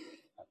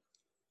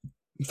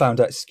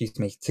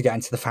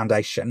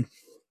foundation.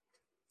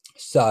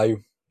 So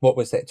what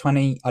was it?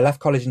 I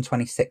left college in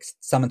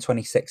summer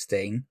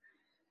 2016.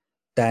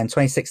 Then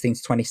 2016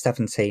 to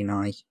 2017,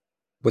 I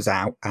was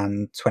out,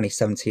 and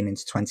 2017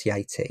 into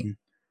 2018,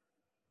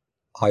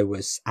 I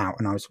was out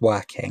and I was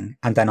working.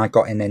 And then I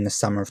got in the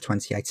summer of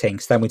 2018.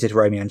 So then we did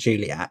Romeo and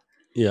Juliet.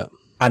 Yeah.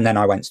 And then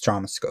I went to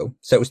drama school.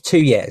 So it was 2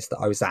 years that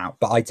I was out,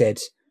 but I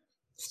did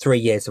 3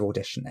 years of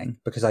auditioning,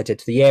 because I did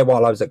the year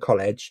while I was at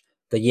college,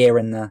 the year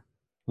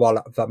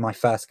my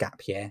first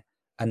gap year,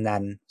 and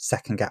then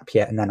second gap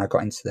year, and then I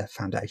got into the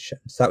foundation.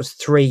 So that was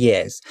 3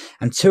 years.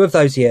 And 2 of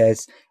those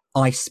years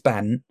I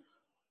spent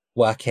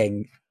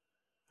working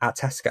at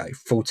Tesco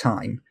full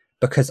time,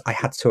 because I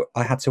had to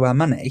earn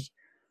money.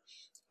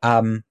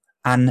 And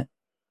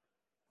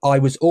I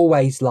was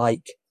always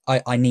like,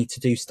 I need to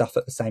do stuff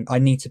I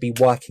need to be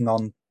working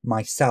on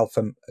myself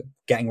and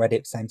getting ready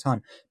at the same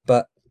time.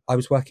 But I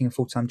was working a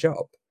full-time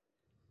job,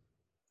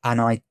 and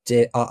I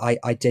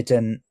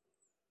didn't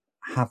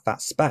have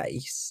that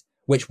space,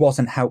 which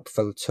wasn't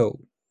helpful at all.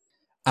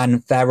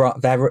 And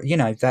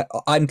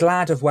I'm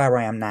glad of where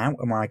I am now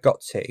and where I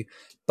got to,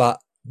 but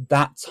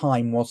that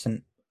time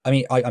wasn't. I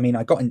mean,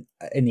 I got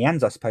in the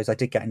end. I suppose I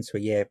did get into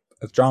a year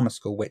of drama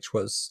school, which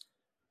was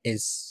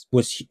is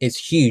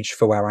huge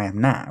for where I am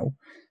now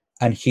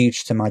and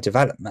huge to my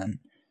development.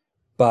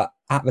 But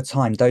at the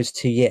time, those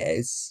 2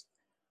 years,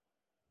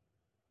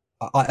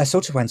 I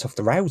sort of went off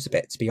the rails a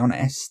bit, to be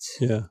honest.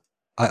 Yeah.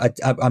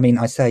 I mean,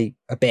 I say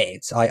a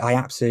bit. I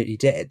absolutely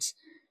did.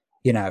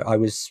 You know, I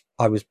was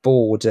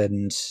bored,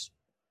 and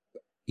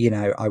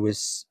I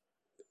was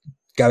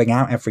going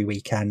out every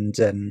weekend,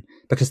 and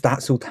because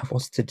that's all there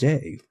was to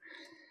do.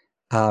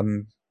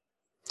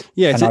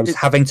 Yeah. And I was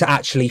having to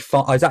actually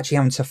I was actually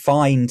having to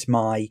find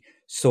my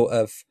sort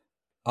of.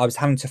 I was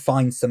having to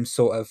find some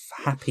sort of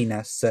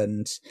happiness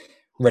and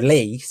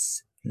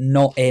release,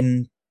 not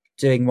in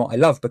doing what I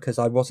love, because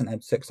I wasn't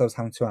able to, because I was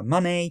having to earn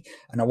money,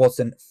 and I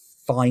wasn't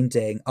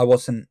finding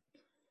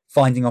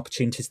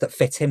opportunities that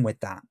fit in with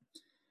that,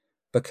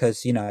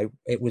 because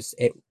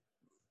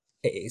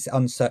it's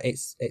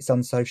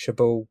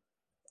unsociable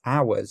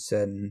hours.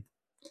 And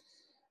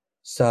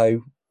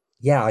so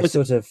yeah, I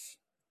sort of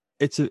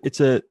I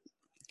think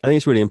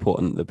it's really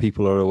important that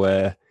people are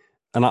aware,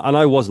 and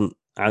I wasn't.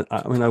 I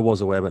mean, I was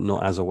aware, but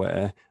not as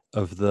aware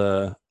of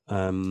the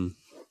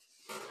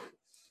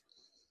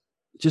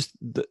just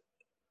the.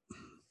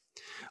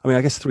 I mean,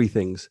 I guess 3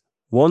 things.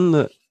 One,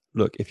 that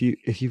look, if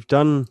you've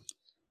done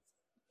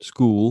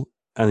school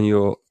and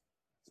you're,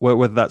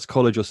 whether that's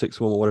college or sixth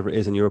form or whatever it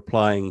is, and you're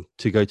applying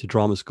to go to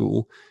drama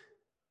school,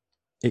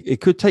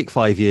 it could take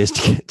 5 years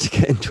to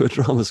get into a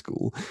drama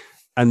school,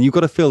 and you've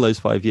got to fill those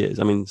 5 years.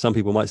 I mean, some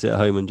people might sit at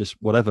home and just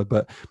whatever,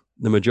 but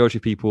the majority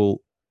of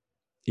people,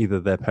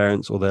 either their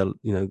parents or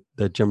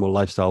their general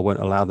lifestyle won't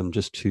allow them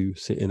just to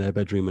sit in their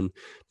bedroom and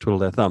twiddle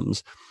their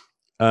thumbs,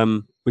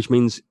 which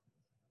means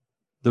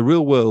the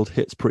real world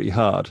hits pretty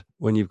hard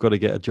when you've got to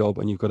get a job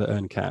and you've got to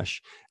earn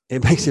cash.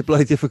 It makes it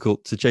bloody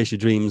difficult to chase your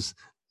dreams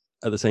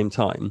at the same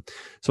time.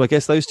 So I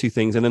guess those 2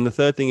 things. And then the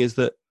third thing is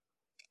that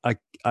I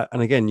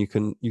and again, you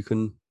can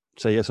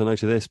say yes or no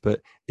to this,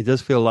 but it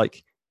does feel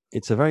like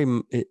it's a very,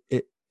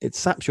 it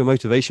saps your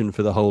motivation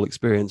for the whole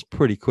experience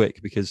pretty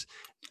quick, because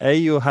A,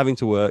 you're having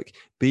to work,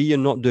 B, you're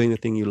not doing the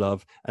thing you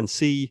love, and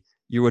C,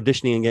 you're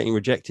auditioning and getting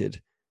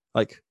rejected.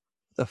 Like,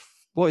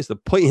 what is the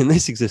point in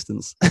this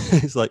existence?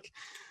 It's like,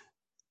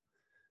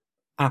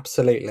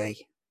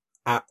 absolutely,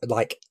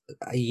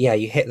 yeah,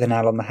 you hit the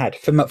nail on the head.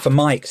 For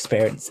my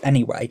experience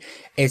anyway,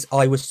 is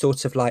I was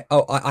sort of like,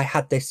 I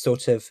had this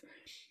sort of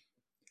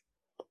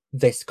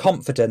this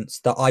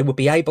confidence that I would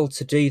be able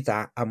to do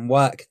that and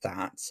work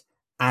that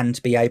and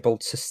be able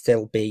to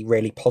still be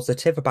really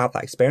positive about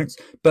that experience.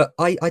 But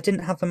I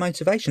didn't have the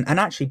motivation. And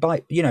actually,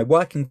 by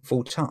working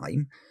full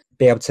time,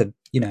 be able to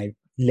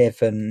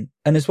live and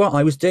as well,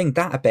 I was doing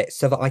that a bit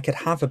so that I could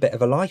have a bit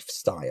of a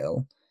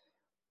lifestyle,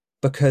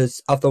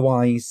 because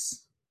otherwise,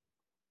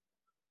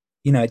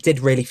 it did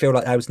really feel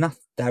like there was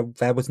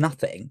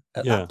nothing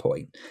at that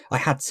point. I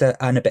had to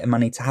earn a bit of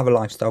money to have a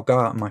lifestyle, go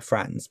out with my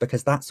friends,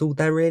 because that's all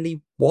there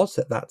really was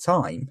at that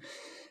time.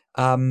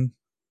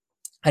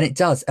 And it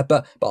does,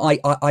 but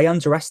I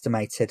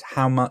underestimated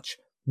how much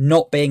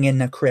not being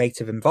in a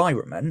creative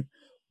environment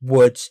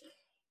would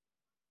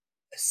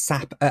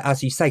sap,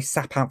 as you say,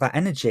 sap out that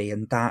energy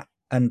and that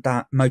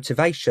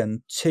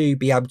motivation to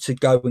be able to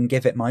go and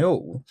give it my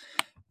all.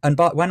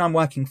 But when I'm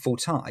working full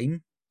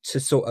time, to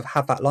sort of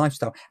have that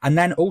lifestyle, and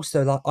then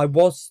also, like, I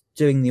was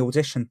doing the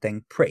audition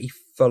thing pretty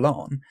full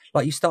on.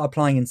 Like, you start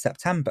applying in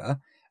September,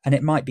 and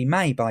it might be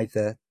May by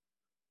the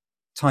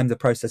time the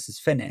process is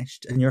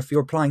finished, and if you're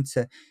applying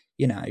to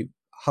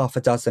half a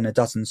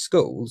dozen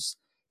schools,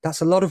 that's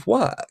a lot of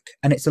work,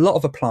 and it's a lot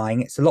of applying,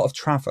 it's a lot of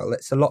travel,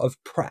 it's a lot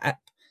of prep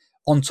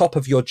on top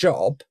of your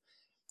job.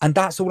 And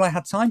that's all I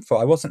had time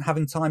for. I wasn't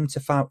having time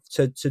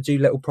to do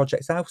little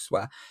projects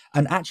elsewhere.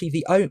 And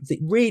actually, I did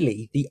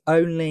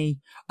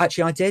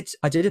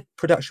a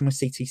production with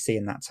CTC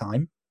in that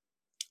time,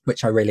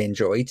 which I really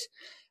enjoyed.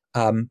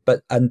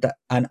 But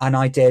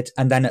I did,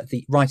 and then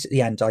right at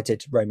the end, I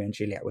did Romeo and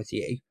Juliet with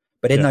you.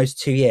 But in those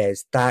 2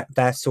 years,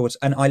 they're sort,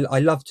 and I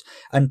loved,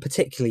 and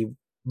particularly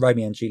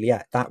Romeo and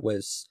Juliet. That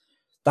was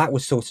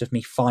sort of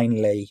me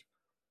finally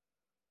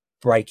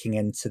breaking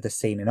into the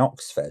scene in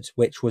Oxford,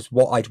 which was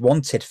what I'd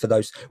wanted for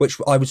those,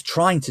 which I was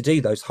trying to do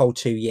those whole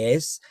 2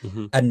 years.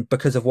 Mm-hmm. And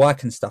because of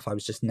work and stuff, I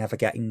was just never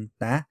getting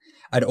there,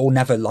 or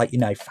never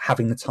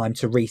having the time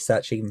to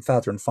research even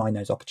further and find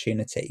those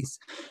opportunities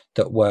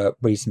that were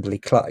reasonably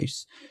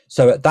close.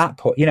 So at that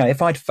point,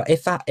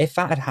 if that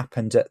had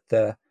happened at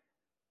the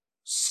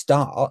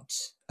start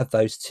of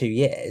those 2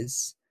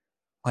 years,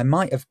 I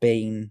might have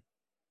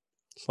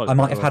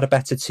had a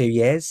better 2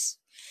 years.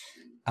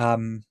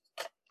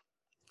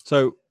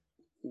 So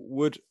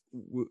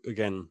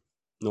again,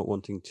 not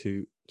wanting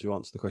to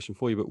answer the question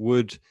for you, but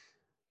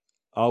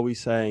are we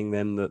saying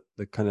then that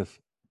the kind of,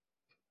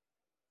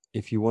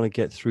 if you want to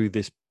get through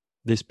this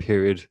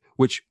period,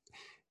 which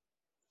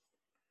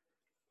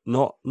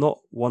not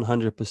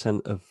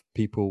 100% of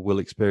people will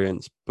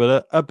experience,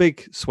 but a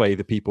big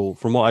swathe of people,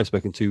 from what I've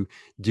spoken to,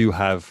 do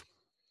have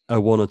a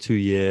 1 or 2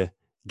 year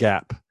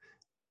gap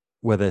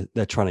where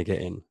they're trying to get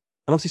in. And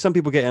obviously some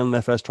people get in on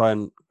their first try,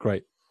 and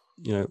great,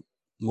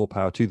 more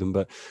power to them.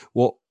 But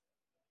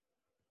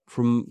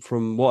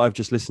from what I've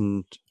just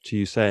listened to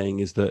you saying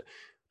is that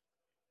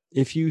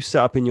if you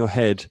set up in your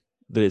head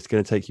that it's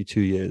going to take you 2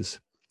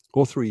 years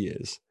or 3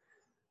 years,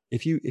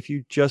 if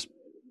you just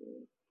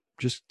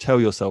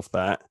tell yourself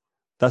that,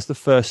 that's the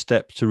first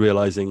step to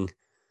realizing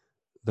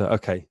that,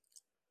 okay,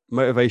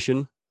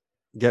 motivation,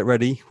 get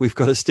ready. We've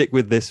got to stick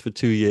with this for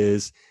 2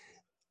 years.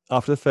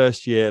 After the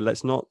first year,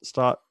 let's not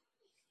start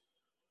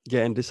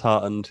getting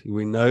disheartened.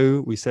 We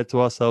know we said to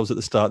ourselves at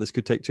the start, this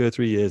could take 2 or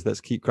 3 years. Let's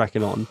keep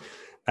cracking on.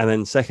 And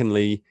then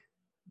secondly,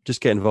 just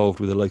get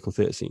involved with the local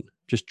theatre scene.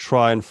 Just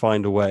try and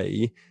find a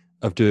way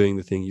of doing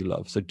the thing you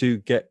love. So do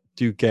get,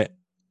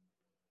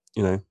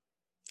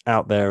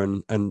 out there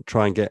and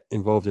try and get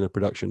involved in a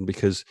production,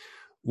 because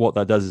what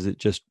that does is it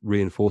just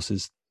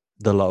reinforces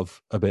the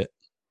love a bit.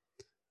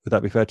 Would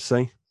that be fair to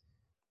say?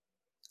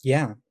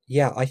 Yeah.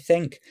 I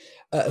think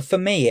for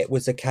me, it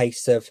was a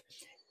case of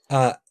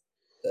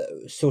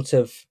sort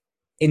of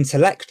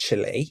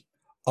intellectually,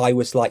 I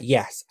was like,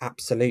 yes,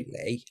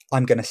 absolutely,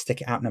 I'm going to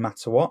stick it out no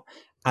matter what.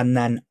 And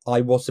then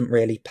I wasn't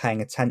really paying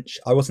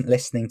attention. I wasn't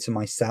listening to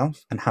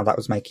myself and how that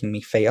was making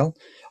me feel.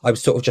 I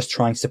was sort of just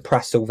trying to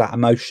suppress all that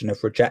emotion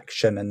of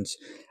rejection and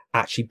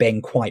actually being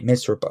quite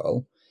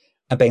miserable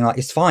and being like,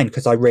 it's fine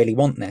because I really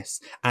want this.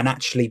 And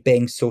actually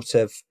being sort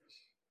of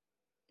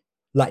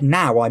like,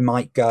 now I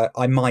wanted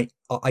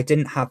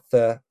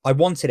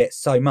it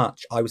so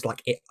much. I was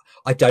like,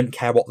 I don't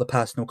care what the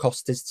personal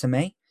cost is to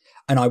me.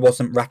 And I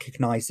wasn't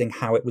recognizing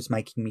how it was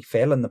making me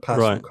feel and the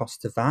personal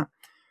cost of that.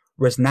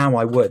 Whereas now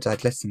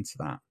I'd listen to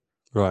that.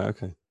 Right.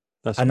 Okay.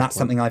 That's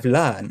something I've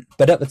learned.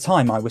 But at the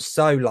time I was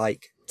so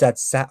like dead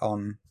set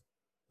on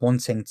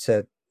wanting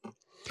to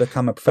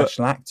become a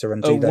professional actor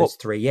and do those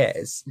 3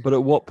 years. But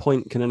at what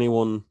point can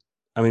anyone,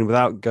 I mean,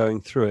 without going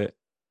through it,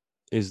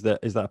 is that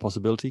a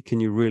possibility? Can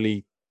you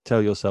really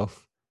tell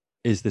yourself,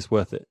 is this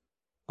worth it?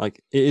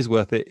 Like, it is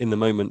worth it in the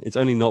moment. It's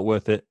only not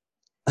worth it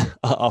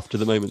after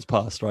the moment's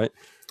passed, right?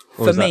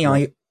 For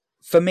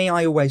me,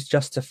 I always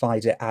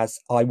justified it as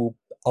I will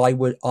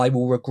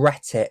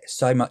regret it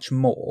so much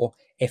more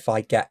if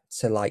I get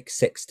to like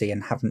 60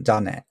 and haven't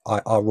done it.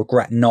 I'll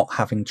regret not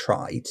having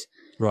tried.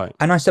 Right.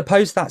 And I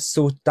suppose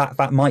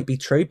that might be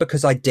true,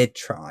 because I did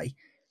try.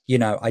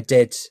 I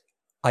did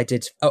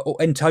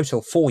in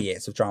total 4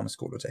 years of drama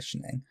school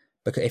auditioning,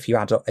 because if you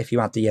add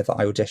the year that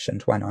I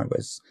auditioned when I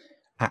was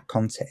at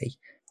Conti.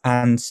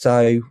 And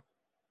so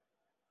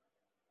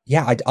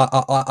yeah,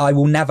 I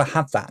will never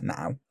have that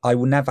now. I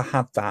will never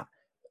have that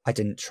I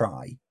didn't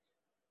try,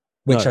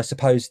 which I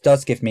suppose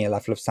does give me a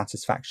level of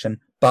satisfaction.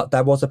 But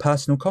there was a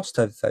personal cost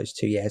over those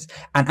 2 years,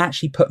 and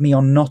actually put me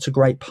on not a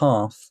great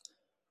path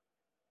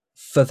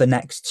for the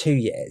next 2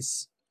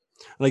 years.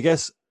 And I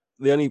guess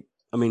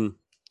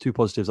two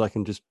positives I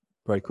can just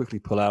very quickly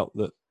pull out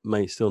that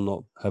may still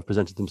not have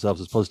presented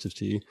themselves as positives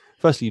to you.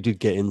 Firstly, you did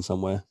get in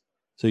somewhere.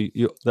 So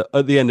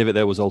at the end of it,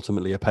 there was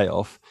ultimately a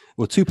payoff.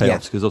 Well, two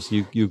payoffs, because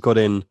obviously you got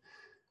in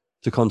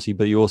to Conti,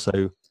 but you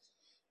also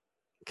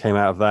came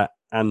out of that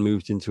and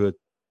moved into a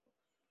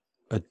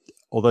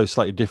although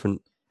slightly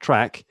different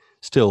track,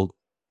 still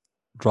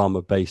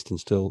drama based and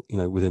still,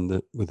 within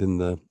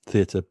the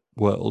theatre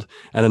world,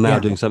 and are now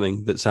doing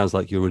something that sounds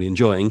like you're really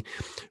enjoying.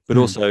 But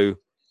also,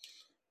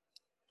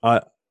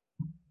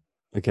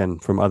 again,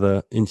 from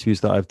other interviews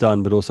that I've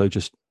done, but also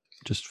just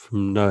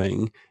from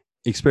knowing,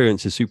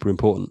 experience is super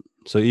important.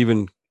 So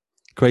even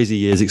crazy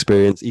years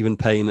experience, even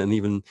pain, and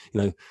even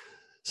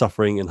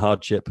suffering and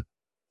hardship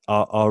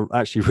are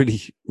actually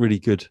really, really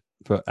good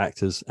for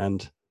actors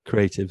and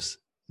creatives,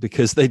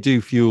 because they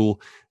do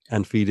fuel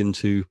and feed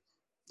into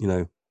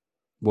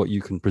what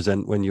you can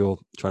present when you're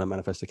trying to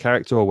manifest a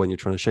character, or when you're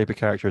trying to shape a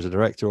character as a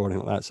director or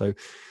anything like that. So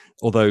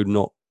although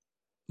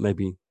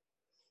maybe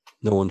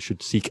no one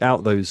should seek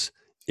out those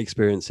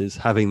experiences,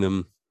 having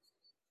them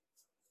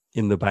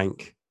in the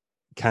bank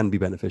can be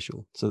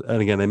beneficial. So,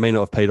 and again, they may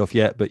not have paid off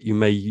yet, but you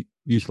may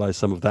utilize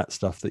some of that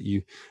stuff that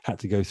you had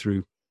to go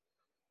through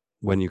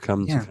when you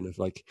come to kind of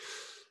like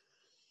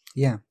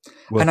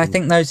and I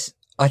think those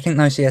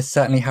years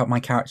certainly helped my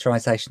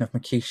characterization of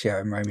Mercutio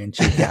in Romeo and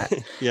Juliet.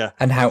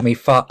 And helped me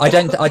I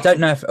don't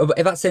know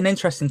if that's an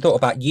interesting thought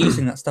about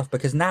using that stuff,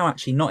 because now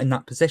actually not in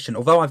that position,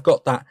 although I've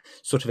got that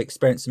sort of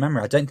experience and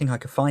memory, I don't think I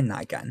could find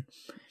that again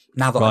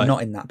now that I'm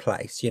not in that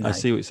place. I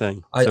see what you're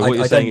saying. So what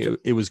you're saying,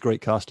 it was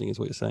great casting is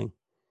what you're saying.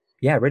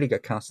 Yeah, really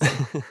good casting.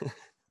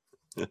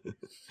 I'll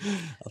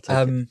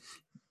take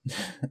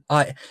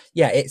it.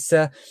 It's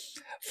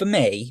for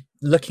me,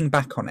 looking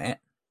back on it,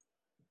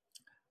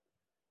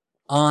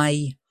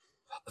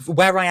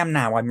 where I am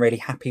now, I'm really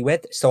happy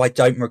with, so I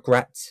don't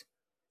regret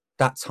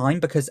that time,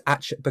 because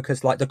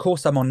like the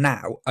course I'm on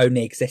now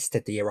only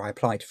existed the year I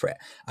applied for it,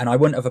 and I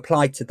wouldn't have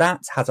applied to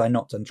that had I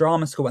not done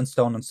drama school, and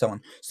so on and so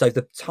on. So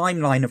the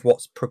timeline of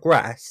what's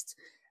progressed,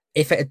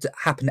 if it had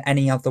happened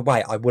any other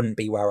way, I wouldn't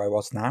be where I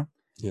was now.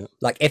 Yeah.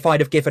 Like if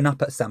I'd have given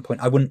up at some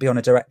point, I wouldn't be on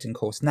a directing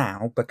course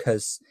now,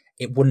 because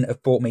it wouldn't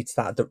have brought me to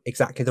that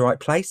exactly the right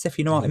place, if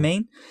you know what I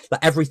mean.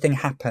 Like everything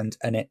happened,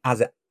 and it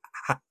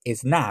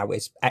is now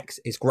is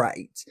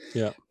great.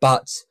 Yeah.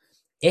 But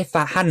if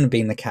that hadn't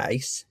been the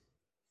case,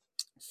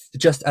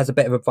 just as a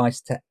bit of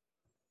advice to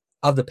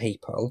other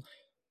people,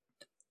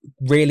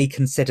 really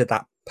consider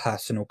that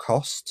personal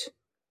cost.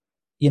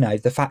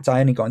 The fact I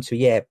only got into a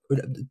year,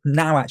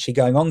 now actually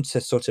going on to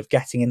sort of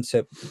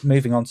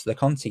moving on to the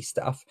Conti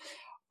stuff,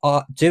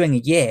 doing a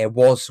year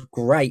was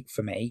great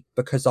for me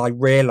because I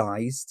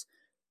realised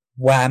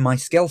where my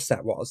skill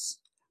set was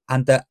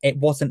and that it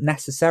wasn't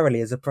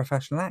necessarily as a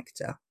professional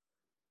actor.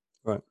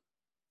 Right.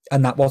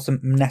 And that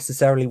wasn't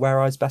necessarily where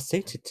I was best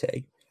suited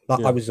to.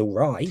 I was all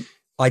right.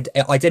 I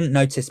didn't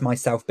notice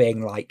myself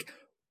being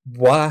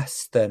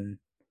worse than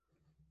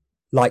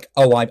I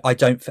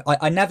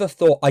never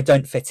thought I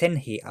don't fit in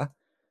here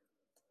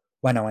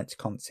when I went to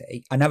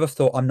Conti. I never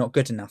thought I'm not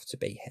good enough to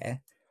be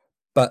here.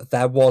 But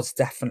there was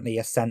definitely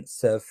a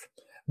sense of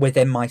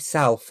within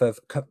myself of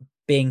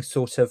being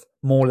sort of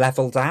more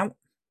leveled out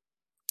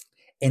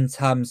in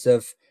terms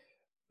of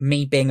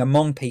me being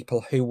among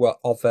people who were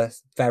of a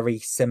very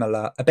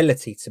similar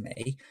ability to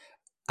me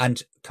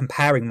and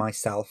comparing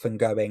myself and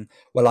going,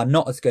 well, I'm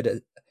not as good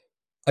at,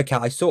 okay,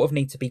 I sort of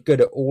need to be good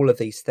at all of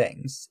these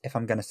things if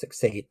I'm going to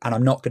succeed. And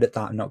I'm not good at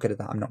that. I'm not good at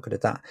that. I'm not good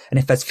at that. And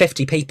if there's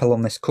 50 people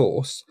on this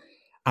course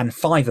and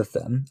 5 of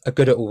them are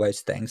good at all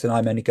those things and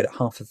I'm only good at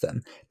half of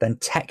them, then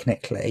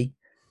technically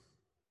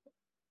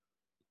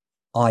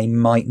I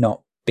might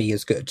not be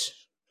as good.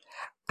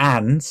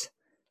 And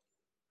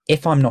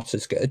if I'm not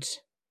as good,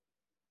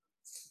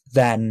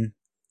 then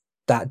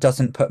that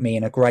doesn't put me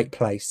in a great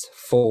place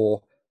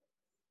for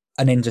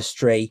an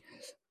industry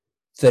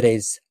that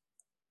is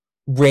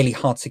really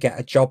hard to get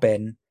a job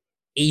in,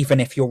 even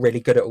if you're really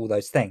good at all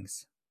those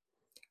things.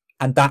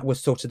 And that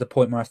was sort of the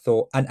point where I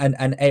thought,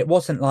 and it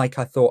wasn't like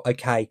I thought,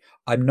 okay,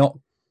 I'm not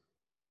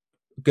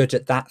good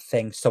at that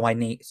thing, so I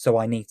need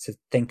to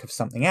think of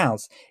something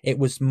else. It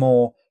was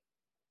more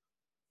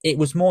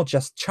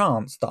just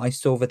chance that I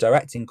saw the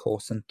directing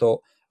course and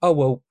thought, oh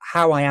well,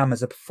 how I am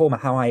as a performer,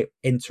 how I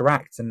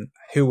interact, and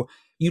who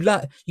you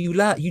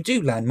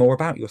do learn more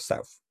about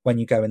yourself when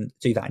you go and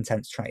do that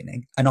intense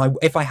training. And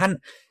if I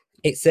hadn't,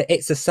 it's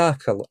a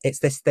circle. It's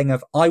this thing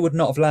of I would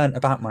not have learned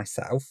about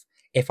myself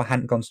if I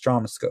hadn't gone to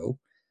drama school,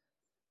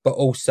 but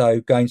also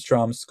going to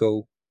drama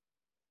school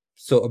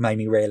sort of made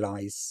me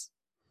realise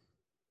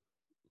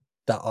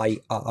that I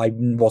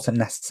wasn't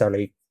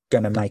necessarily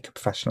going to make a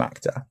professional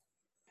actor.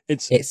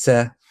 It's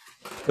also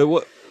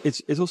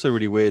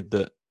really weird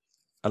that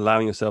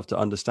allowing yourself to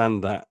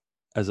understand that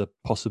as a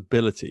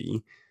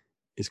possibility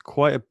is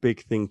quite a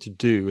big thing to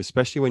do,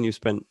 especially when you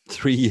spent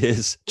 3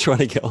 years trying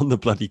to get on the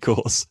bloody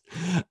course,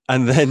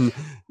 and then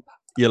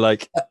you're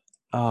like,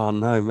 oh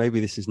no, maybe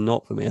this is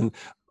not for me. And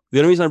the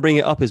only reason I bring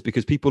it up is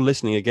because people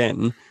listening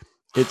again,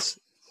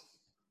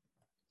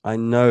 I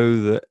know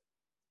that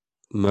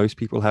most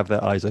people have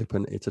their eyes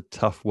open. It's a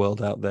tough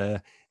world out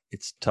there.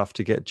 It's tough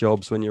to get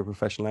jobs when you're a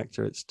professional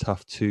actor. It's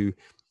tough to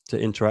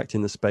interact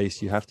in the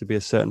space. You have to be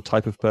a certain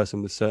type of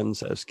person with certain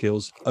set of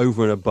skills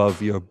over and above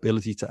your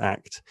ability to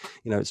act.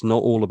 It's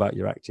not all about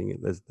your acting.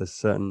 There's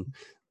certain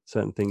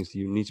things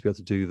you need to be able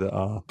to do that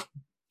are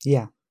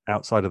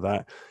outside of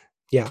that.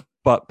 Yeah.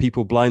 But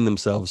people blind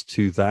themselves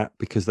to that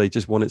because they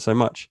just want it so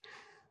much.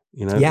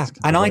 Yeah.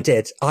 And I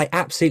did. I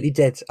absolutely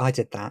did. I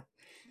did that.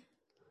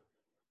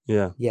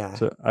 Yeah. Yeah.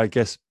 So I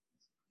guess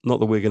not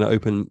that we're going to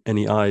open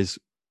any eyes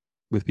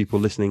with people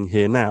listening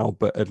here now,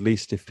 but at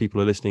least if people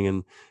are listening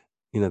and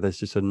there's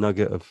just a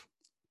nugget of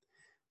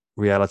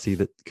reality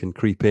that can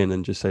creep in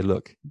and just say,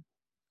 look,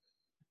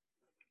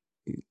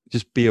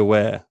 just be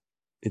aware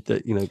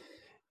that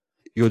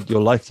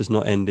your life does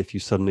not end if you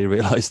suddenly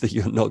realize that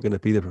you're not going to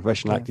be the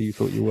professional actor you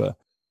thought you were.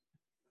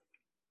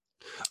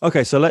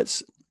 Okay, so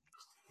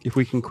if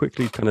we can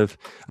quickly kind of,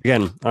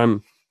 again,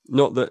 I'm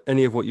not that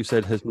any of what you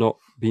said has not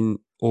been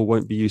or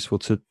won't be useful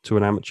to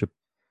an amateur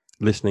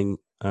listening.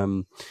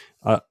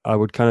 I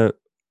would kind of,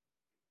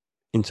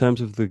 in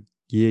terms of the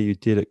year you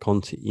did at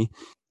Conti,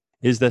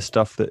 is there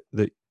stuff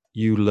that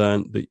you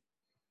learned that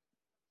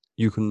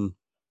you can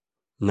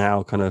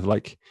now kind of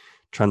like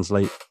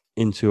translate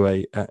into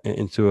a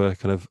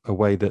kind of a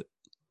way that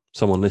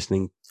someone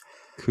listening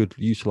could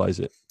utilize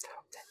it?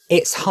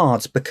 It's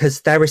hard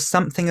because there is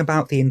something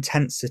about the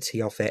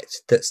intensity of it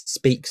that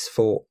speaks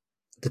for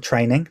the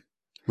training.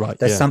 Right.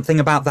 There's something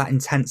about that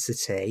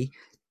intensity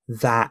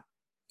that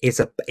is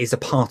a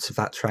part of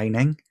that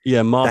training.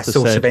 Yeah, Martha They're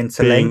sort said of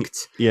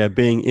interlinked.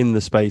 Being in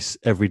the space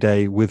every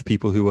day with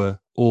people who are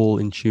all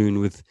in tune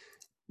with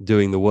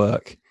doing the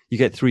work. You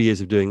get 3 years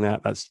of doing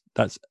that.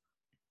 That's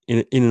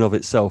in and of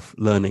itself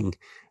learning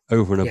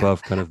over and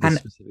above kind of the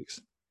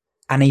specifics.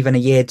 And even a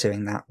year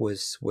doing that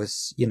was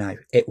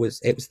it was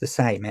the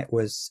same.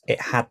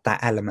 It had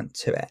that element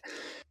to it.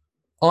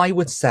 I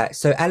would say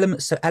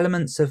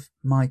elements of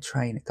my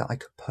training that I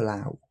could pull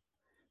out.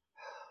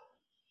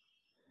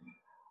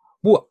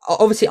 Well,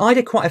 obviously, I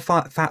did quite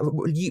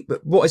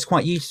what is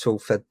quite useful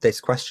for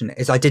this question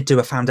is I did do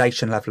a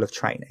foundation level of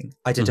training.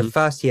 I did a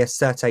first year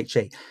Cert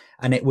HE,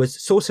 and it was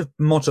sort of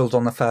modelled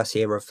on the first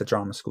year of the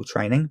drama school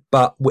training,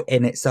 but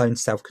in its own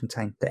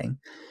self-contained thing.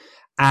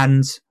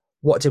 And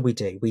what did we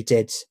do? We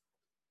did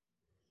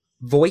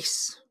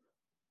voice,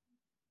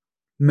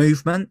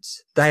 movement.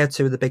 They are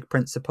two of the big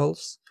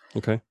principles.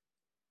 Okay.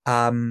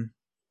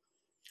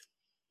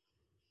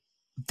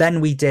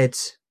 Then we did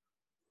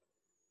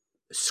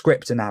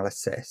script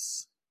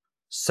analysis.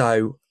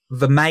 So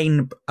the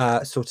main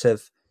sort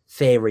of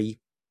theory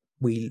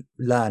we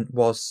learned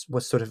was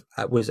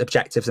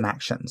objectives and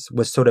actions.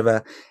 Was sort of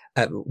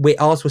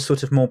ours was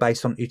sort of more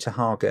based on Uta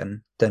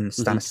Hagen than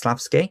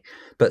Stanislavski,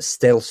 but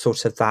still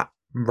sort of that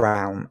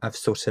realm of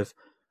sort of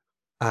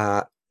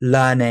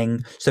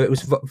learning. So it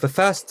was the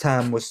first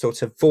term was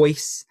sort of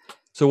voice.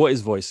 So what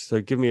is voice? So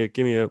give me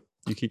a.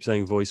 You keep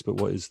saying voice, but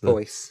what is the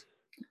voice?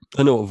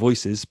 I know what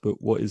voice is,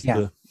 but what is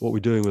what we're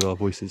doing with our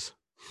voices?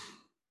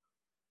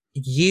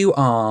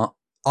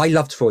 I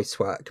loved voice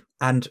work,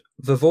 and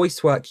the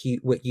voice work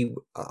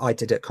I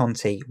did at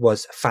Conti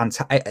was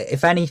fantastic.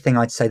 If anything,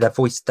 I'd say their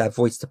voice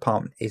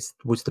department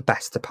was the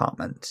best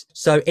department.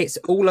 So it's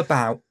all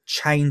about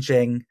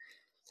changing.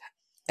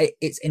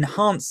 It's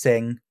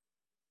enhancing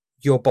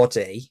your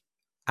body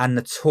and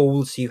the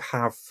tools you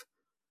have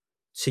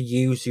to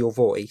use your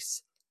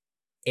voice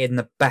in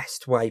the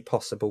best way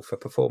possible for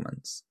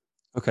performance.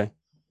 Okay.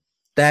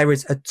 There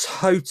is a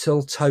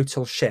total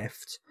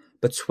shift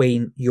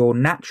between your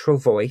natural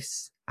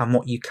voice and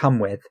what you come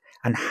with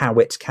and how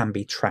it can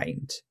be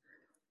trained.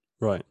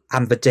 Right.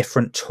 And the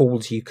different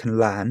tools you can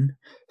learn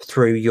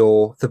through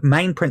the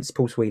main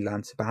principles we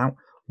learnt about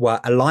were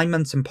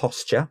alignment and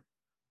posture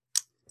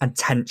and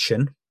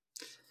tension,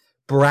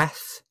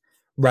 breath,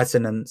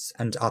 resonance,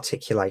 and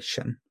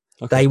articulation.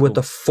 Okay, they were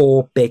the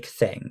four big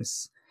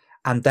things.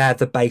 And they're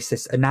the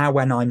basis. And now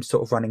when I'm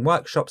sort of running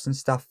workshops and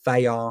stuff,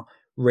 they are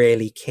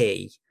really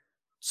key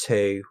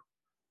to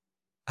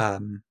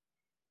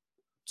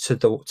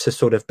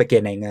sort of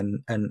beginning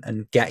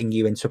and getting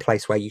you into a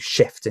place where you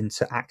shift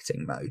into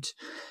acting mode.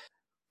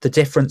 The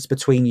difference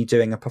between you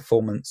doing a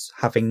performance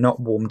having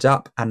not warmed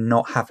up and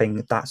not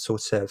having that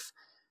sort of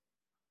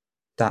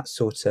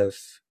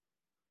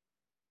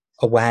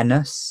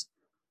awareness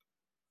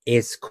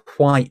is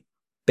quite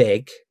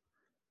big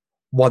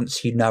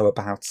once you know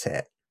about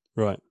it.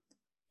 Right.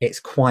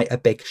 It's quite a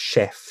big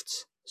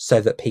shift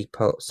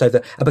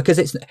because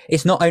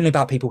it's not only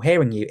about people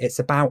hearing you, it's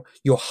about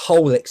your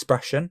whole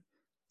expression,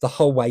 the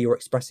whole way you're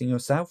expressing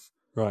yourself.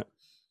 Right.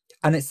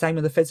 And it's same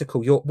with the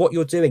physical. What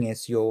you're doing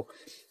is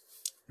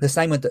the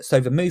same with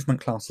the movement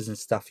classes and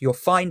stuff. You're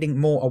finding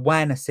more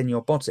awareness in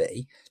your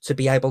body to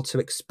be able to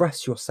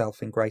express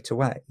yourself in greater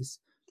ways.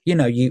 You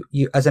know, you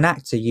as an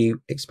actor,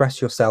 you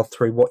express yourself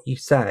through what you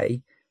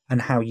say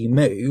and how you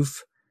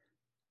move.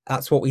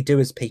 That's what we do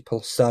as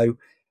people. So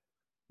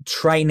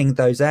training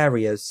those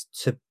areas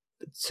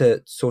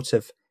to sort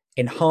of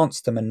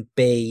enhance them and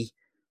be,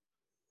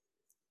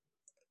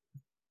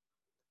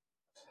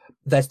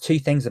 there's two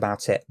things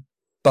about it,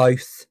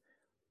 both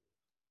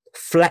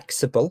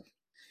flexible.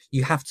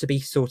 You have to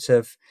be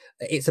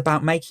it's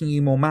about making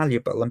you more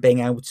malleable and being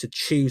able to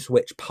choose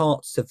which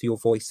parts of your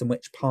voice and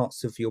which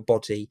parts of your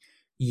body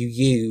you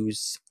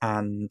use.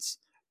 And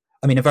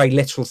I mean, a very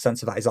literal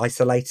sense of that is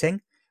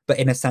isolating, but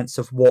in a sense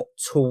of what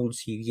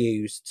tools you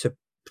use to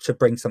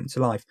bring something to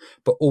life,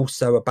 but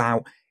also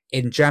about,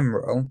 in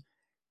general,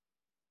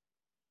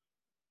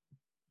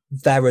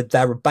 there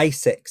are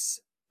basics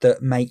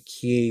that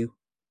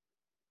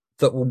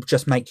will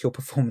just make your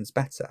performance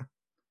better.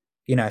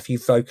 You know, if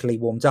you've vocally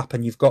warmed up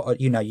and you've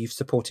got, you've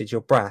supported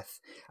your breath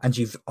and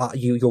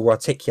you're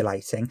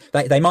articulating,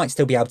 they might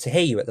still be able to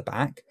hear you at the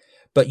back,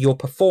 but your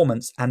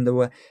performance and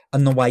the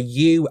way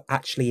you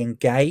actually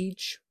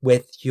engage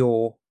with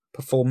your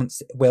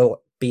performance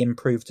will be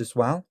improved as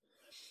well.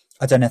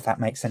 I don't know if that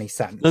makes any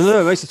sense.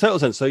 No, it makes a total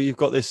sense. So you've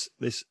got this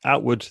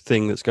outward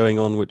thing that's going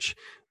on, which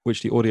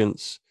the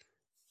audience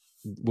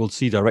will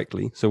see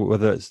directly. So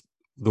whether it's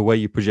the way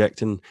you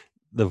project and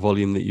the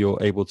volume that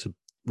you're able to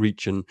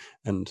reach and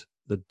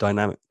the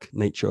dynamic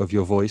nature of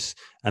your voice,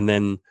 and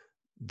then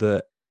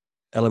the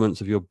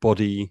elements of your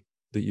body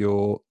that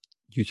you're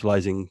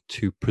utilizing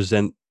to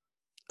present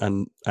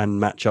and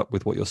match up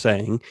with what you're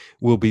saying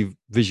will be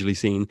visually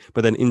seen.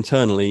 But then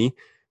internally,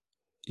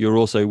 you're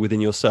also within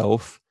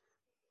yourself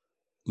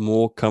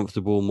more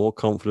comfortable, more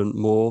confident,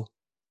 more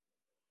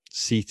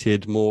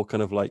seated, more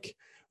kind of like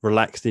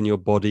relaxed in your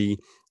body,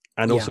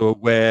 and also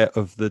aware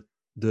of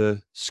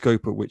the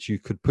scope at which you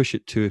could push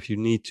it to if you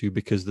need to,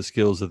 because the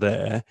skills are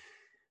there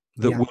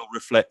that will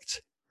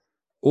reflect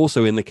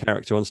also in the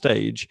character on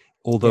stage,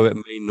 although it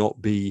may not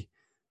be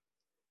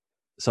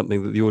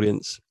something that the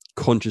audience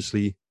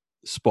consciously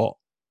spot.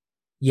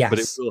 Yes, but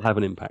it will have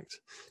an impact.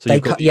 So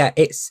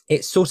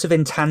it's sort of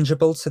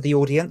intangible to the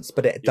audience,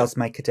 but it does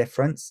make a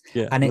difference.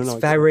 And it's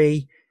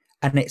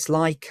and it's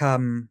like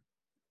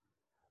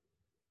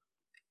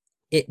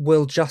it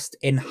will just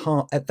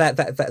enhance.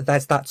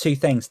 There's that two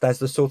things. There's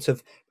the sort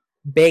of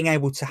being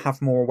able to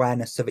have more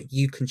awareness so that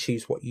you can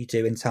choose what you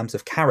do in terms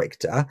of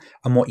character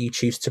and what you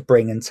choose to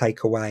bring and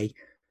take away,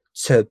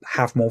 to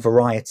have more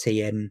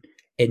variety in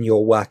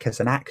your work as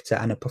an actor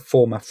and a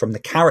performer from the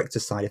character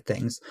side of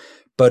things,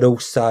 but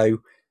also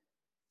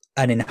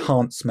an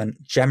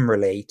enhancement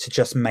generally to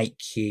just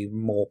make you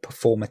more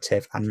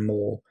performative and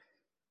more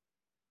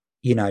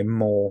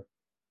more,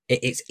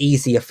 it's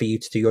easier for you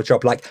to do your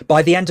job. Like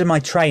by the end of my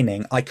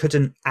training, I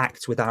couldn't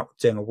act without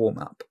doing a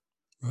warm-up.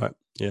 Right.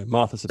 Yeah.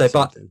 Martha said So,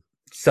 the same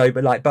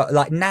thing.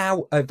 but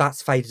now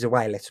that's faded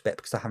away a little bit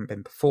because I haven't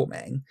been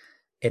performing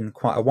in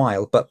quite a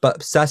while.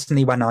 But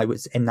certainly when I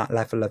was in that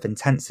level of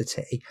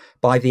intensity,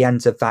 by the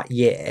end of that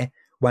year,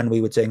 when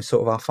we were doing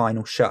sort of our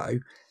final show,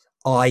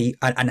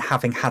 and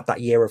having had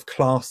that year of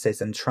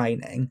classes and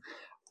training,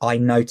 I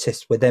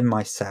noticed within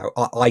myself,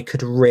 I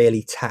could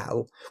really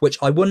tell, which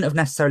I wouldn't have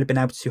necessarily been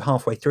able to do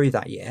halfway through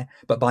that year.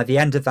 But by the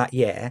end of that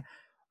year,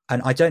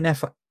 and I don't know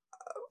if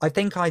I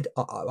think I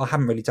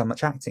haven't really done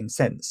much acting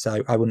since,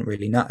 so I wouldn't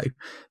really know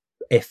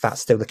if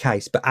that's still the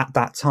case. But at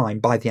that time,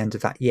 by the end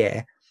of that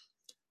year,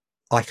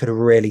 I could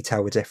really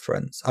tell the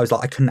difference. I was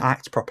like, I couldn't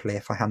act properly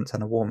if I hadn't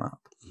done a warm up.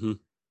 Mm-hmm.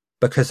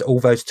 Because all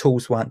those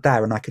tools weren't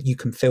there, and you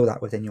can feel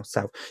that within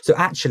yourself. So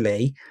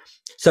actually,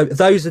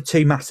 those are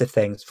two massive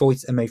things,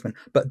 voice and movement,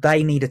 but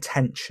they need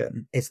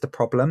attention is the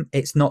problem.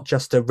 It's not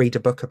just to read a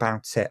book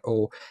about it,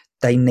 or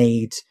they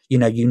need, you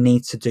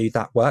need to do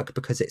that work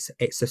because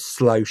it's a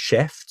slow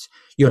shift.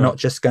 You're not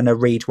just going to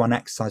read one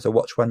exercise or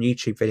watch one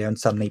YouTube video and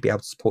suddenly be able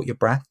to support your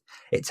breath.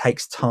 It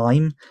takes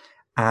time,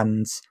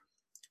 and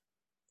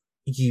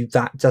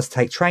that does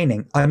take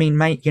training. I mean,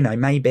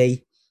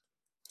 maybe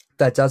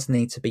there does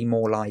need to be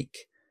more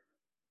like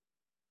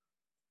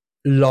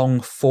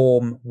long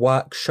form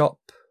workshop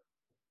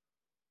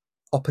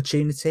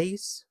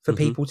opportunities for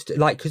people to do,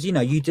 like, because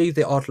you do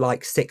the odd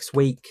like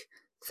 6-week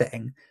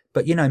thing,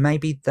 but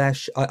maybe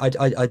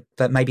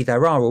maybe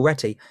there are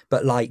already,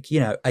 but like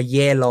a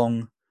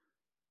year-long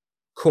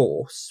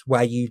course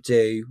where you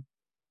do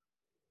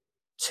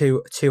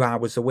 2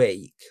 hours a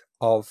week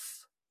of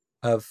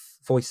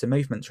voice and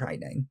movement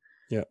training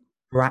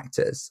for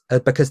actors,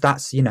 because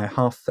that's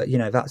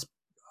that's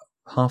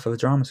half of a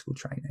drama school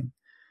training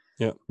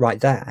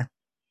right there.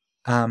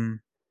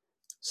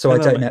 So I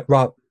don't know,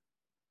 Rob.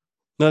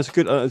 No, it's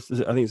good. I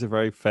think it's a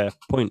very fair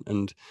point,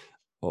 and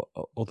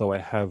although I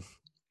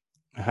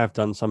have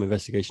done some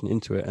investigation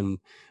into it, and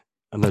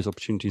those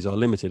opportunities are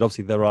limited.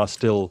 Obviously, there are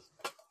still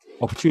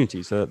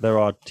opportunities. There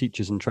are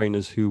teachers and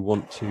trainers who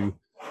want to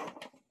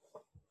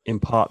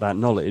impart that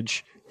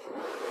knowledge.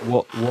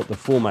 What the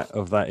format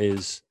of that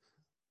is,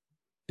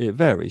 it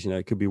varies.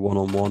 It could be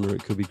one-on-one, or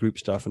it could be group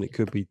stuff, and it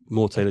could be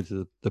more tailored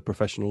to the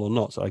professional or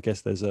not. So I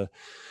guess there's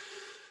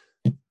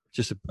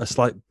just a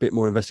slight bit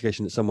more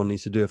investigation that someone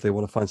needs to do if they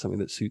want to find something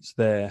that suits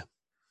their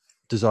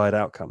desired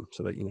outcome,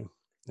 so that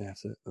they have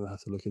to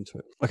look into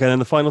it. Okay, and then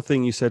the final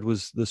thing you said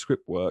was the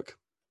script work.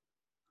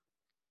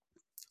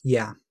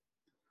 Yeah.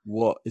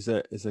 What is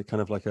there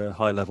kind of like a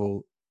high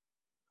level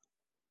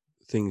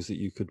things that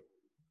you could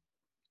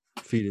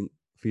feed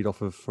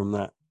off of from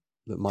that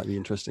might be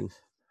interesting?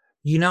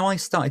 I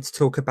started to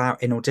talk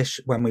about in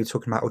audition, when we were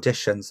talking about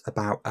auditions,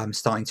 about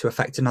starting to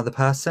affect another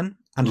person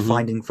and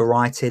finding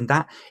variety in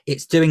that.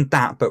 It's doing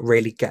that, but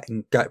really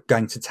going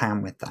to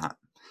town with that.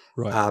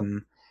 Right.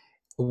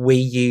 We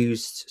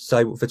used,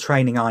 so the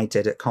training I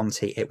did at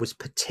Conti, it was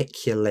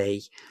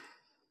particularly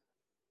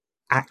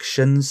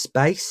actions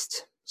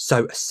based.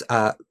 So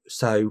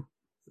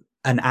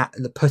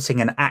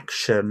putting an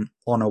action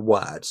on a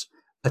word,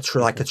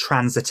 like a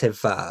transitive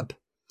verb.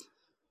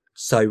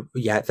 So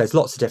there's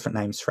lots of different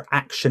names for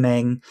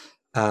actioning,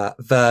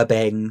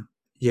 verbing.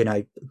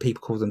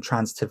 People call them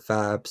transitive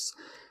verbs,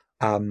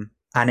 and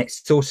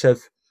it's sort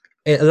of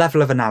a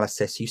level of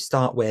analysis. You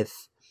start with,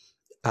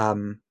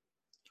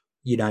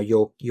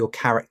 your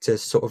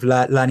characters, sort of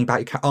learning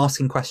about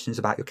asking questions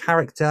about your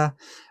character.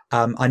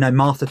 I know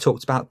Martha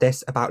talked about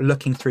this, about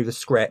looking through the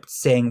script,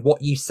 seeing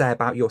what you say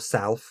about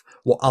yourself,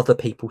 what other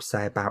people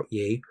say about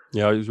you.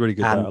 Yeah, it was really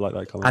good. I like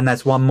that comment. And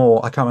there's one more.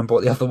 I can't remember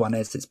what the other one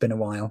is. It's been a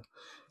while.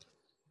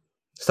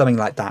 Something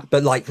like that.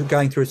 But like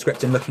going through a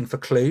script and looking for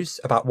clues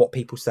about what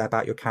people say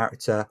about your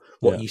character,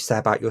 what you say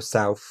about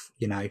yourself,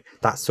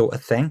 that sort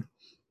of thing,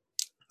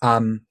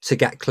 to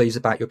get clues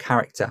about your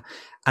character.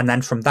 And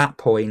then from that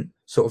point,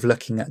 sort of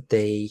looking at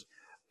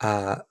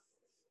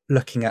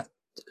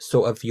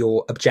sort of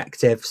your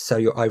objectives, so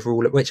your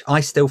overall, which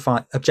I still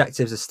find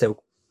objectives are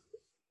still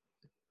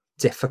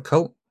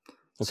difficult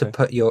to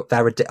put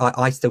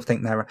I still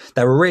think they're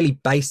a really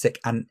basic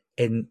and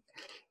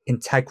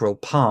integral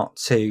part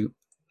to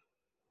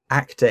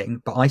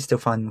acting, but I still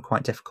find them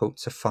quite difficult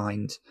to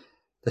find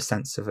the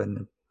sense of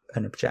an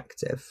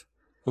objective.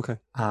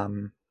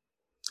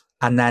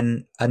 And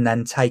then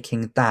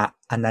taking that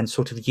and then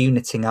sort of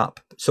uniting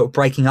up, sort of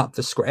breaking up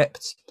the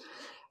script,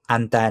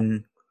 and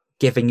then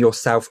giving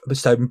yourself,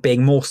 so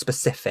being more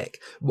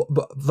specific.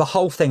 The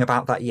whole thing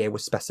about that year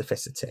was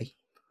specificity.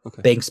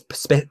 Being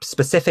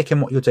specific in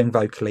what you're doing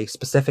vocally,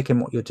 specific in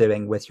what you're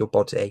doing with your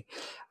body,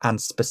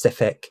 and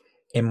specific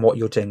in what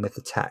you're doing with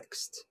the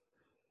text.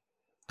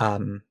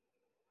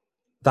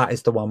 That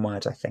is the one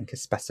word, I think,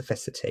 is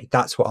specificity.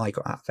 That's what I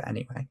got out of it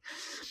anyway.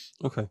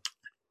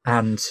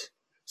 And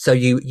so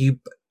you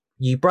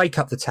break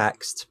up the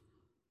text.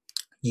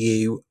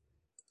 You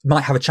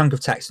might have a chunk of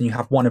text and you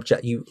have one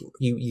object. You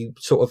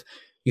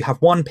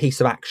have one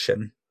piece of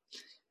action,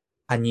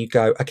 and you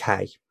go,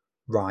 okay,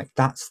 right,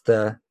 that's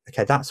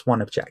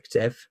one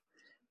objective.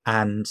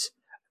 And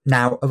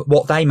now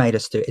what they made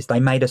us do is they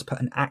made us put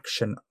an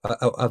action,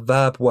 a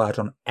verb word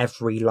on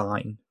every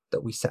line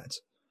that we said.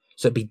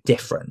 So it'd be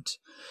different.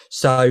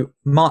 So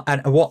what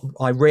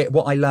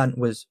I learned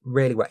was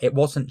really well, it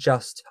wasn't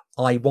just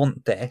I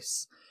want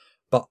this,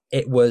 but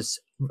it was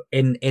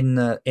in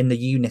the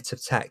unit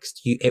of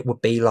text, it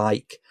would be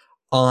like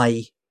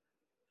I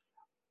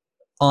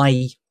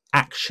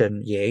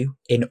action you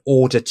in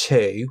order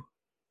to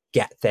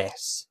get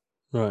this.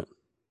 Right.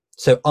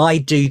 So I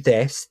do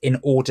this in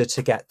order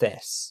to get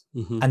this.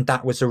 Mm-hmm. And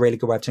that was a really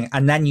good way of doing it.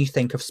 And then you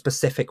think of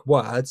specific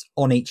words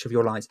on each of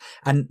your lines.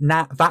 And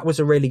now that was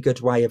a really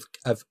good way of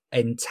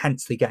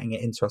intensely getting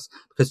it into us,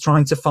 because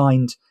trying to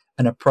find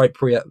an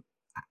appropriate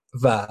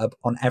verb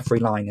on every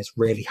line is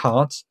really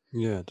hard.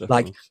 Yeah, definitely.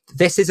 Like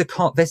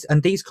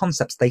these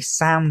concepts, they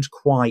sound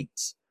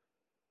quite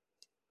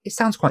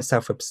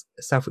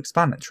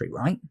self-explanatory,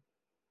 right?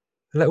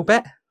 A little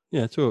bit.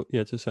 Yeah, to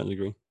a certain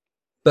degree.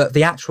 But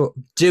the actual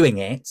doing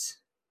it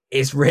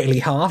is really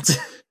hard.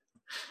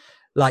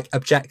 Like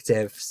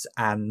objectives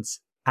and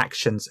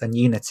actions and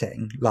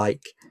uniting,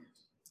 like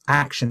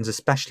actions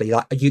especially,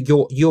 like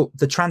you're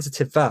the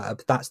transitive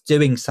verb, that's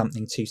doing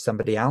something to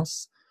somebody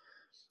else.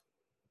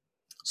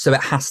 So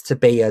it has to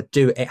be a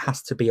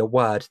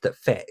word that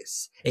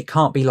fits. It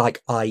can't be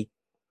like I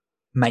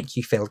make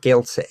you feel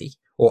guilty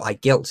or I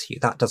guilt you.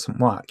 That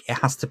doesn't work. It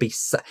has to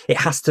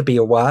be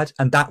a word,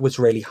 and that was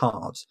really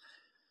hard.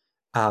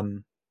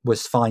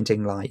 Was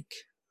finding like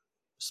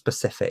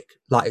specific,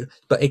 like,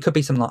 but it could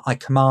be something like I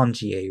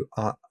command you,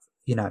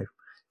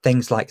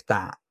 things like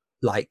that,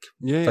 like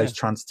those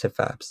transitive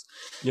verbs.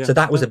 So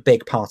that was a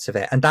big part of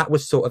it, and that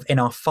was sort of in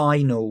our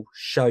final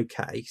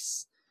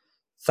showcase.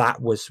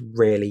 That was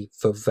really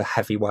for the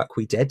heavy work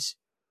we did.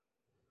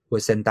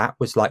 Was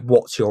like,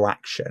 what's your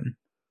action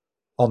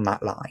on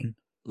that line?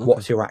 Okay.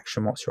 What's your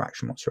action? What's your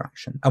action? What's your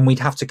action? And we'd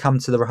have to come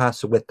to the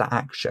rehearsal with that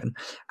action,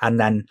 and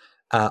then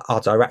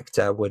our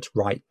director would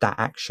write that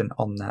action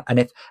on there, and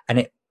it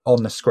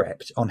on the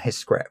script, on his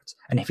script.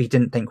 And if he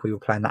didn't think we were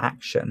playing that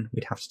action,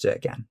 we'd have to do it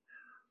again.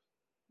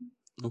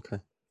 Okay.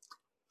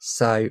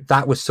 So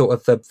that was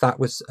that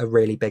was a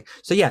really big.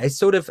 So yeah, it's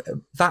sort of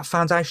that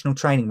foundational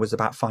training was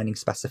about finding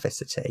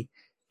specificity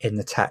in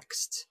the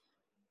text,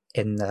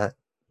 in the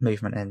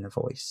movement, and in the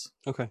voice.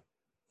 Okay,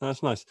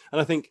 that's nice. And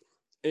I think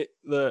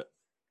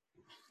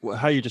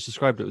how you just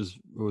described it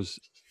was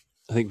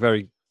I think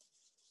very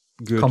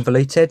good.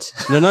 Convoluted?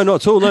 No, not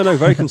at all. No,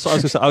 very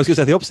concise. I was going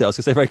to say the opposite. I was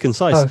going to say very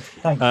concise. Oh,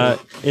 thank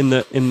you. In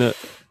the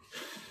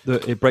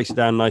it breaks it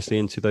down nicely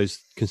into those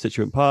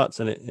constituent parts,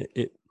 and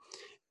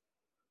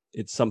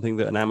it's something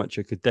that an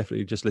amateur could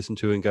definitely just listen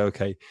to and go,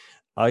 okay,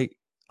 I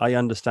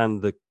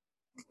understand the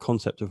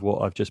concept of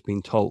what I've just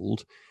been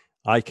told.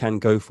 I can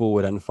go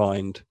forward and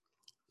find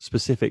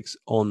specifics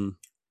on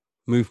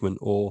movement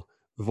or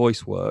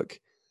voice work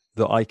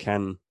that I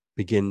can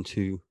begin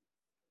to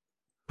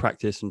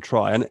practice and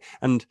try.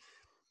 And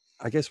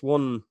I guess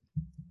not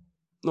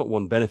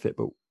one benefit,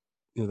 but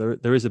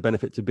there is a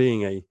benefit to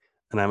being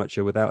an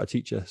amateur without a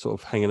teacher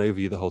sort of hanging over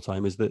you the whole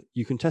time, is that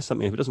you can test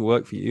something. If it doesn't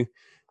work for you,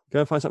 go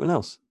and find something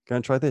else. Go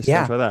and try this, go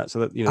and try that. So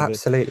that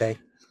absolutely.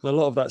 A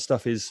lot of that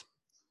stuff is,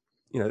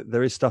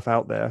 there is stuff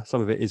out there.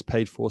 Some of it is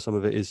paid for, some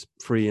of it is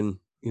free, and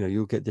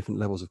you'll get different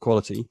levels of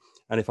quality.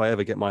 And if I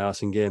ever get my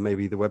arse in gear,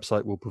 maybe the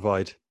website will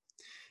provide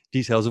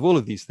details of all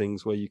of these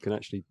things where you can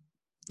actually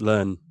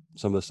learn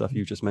some of the stuff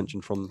you just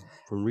mentioned from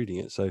reading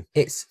it. So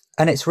it's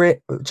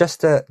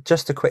just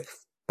a quick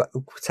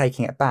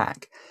taking it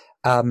back.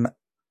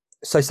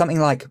 So something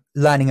like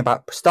learning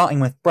about starting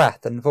with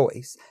breath and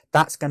voice,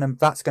 that's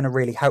gonna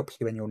really help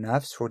you in your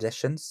nerves for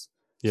auditions.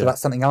 So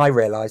that's something I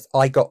realized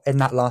I got in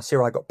that last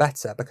year. I got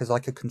better because I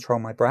could control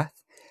my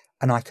breath,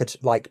 and I could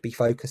be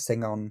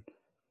focusing on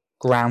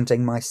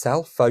grounding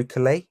myself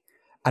vocally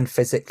and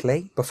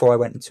physically before I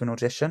went into an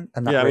audition,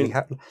 and that really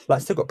helped. I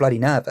still got bloody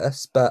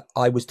nervous, but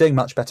I was doing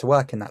much better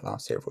work in that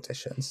last year of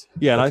auditions.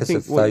 Yeah, and I think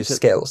of those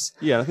skills.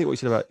 Yeah, I think what you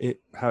said about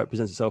how it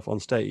presents itself on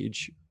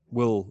stage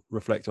will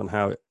reflect on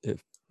how it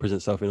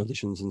presents itself in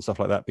auditions and stuff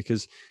like that,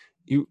 because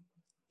you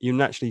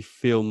naturally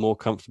feel more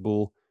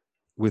comfortable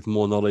with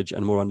more knowledge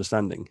and more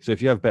understanding. So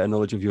if you have better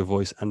knowledge of your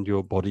voice and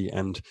your body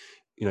and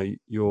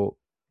your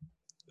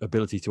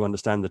ability to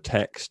understand the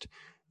text,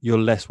 you're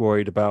less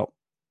worried about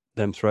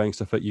them throwing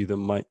stuff at you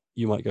that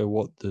you might go,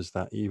 what does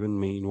that even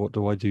mean? What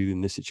do I do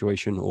in this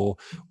situation? Or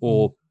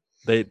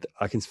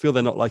I can feel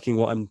they're not liking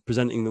what I'm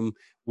presenting them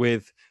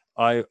with.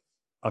 I've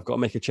got to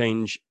make a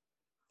change.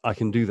 I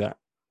can do that.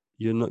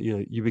 You're not,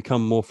 you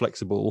become more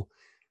flexible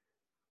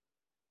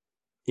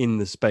in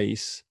the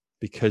space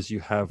because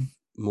you have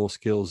more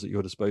skills at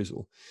your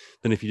disposal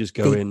than if you just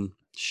go in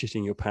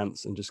shitting your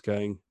pants and just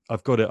going,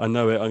 I've got it, I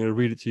know it, I'm going to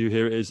read it to you,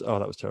 here it is. Oh,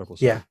 that was terrible.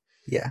 Sorry.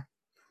 Yeah.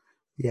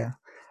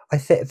 I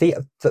think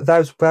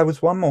there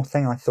was one more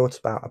thing I thought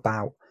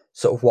about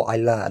sort of what I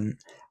learned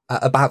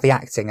about the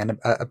acting and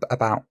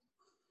about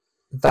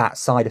that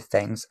side of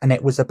things, and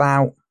it was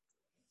about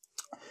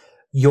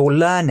you're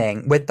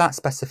learning with that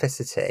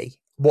specificity.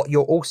 What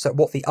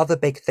the other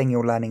big thing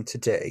you're learning to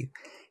do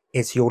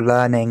is you're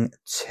learning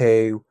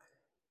to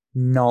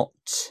not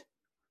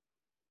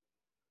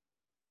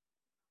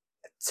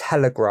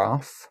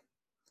telegraph,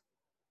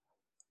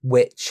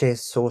 which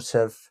is sort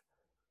of,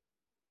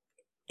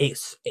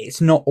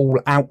 it's not all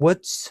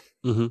outwards.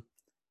 Mm-hmm.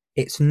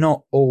 It's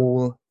not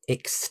all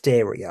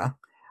exterior,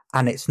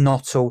 and it's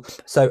not all.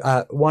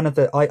 So one of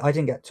the I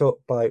didn't get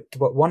taught by,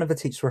 but one of the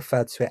teachers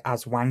referred to it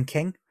as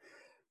wanking.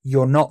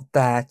 You're not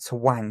there to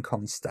wank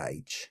on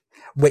stage,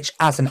 which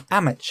as an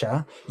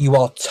amateur you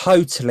are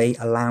totally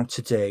allowed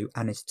to do,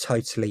 and is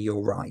totally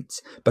your right,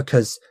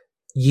 because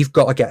you've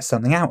got to get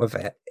something out of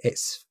it.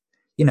 It's,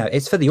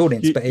 it's for the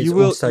audience, but it's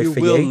also for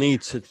you. You will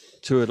need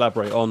to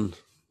elaborate on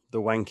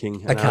the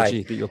wanking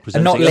analogy that you're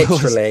presenting. And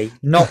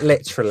not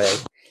literally.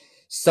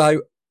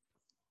 So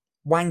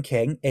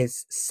wanking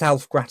is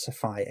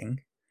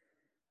self-gratifying,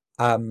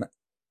 and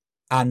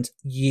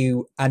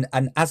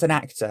as an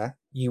actor,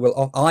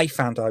 I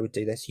found I would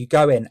do this. You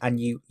go in and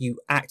you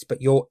act,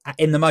 but you're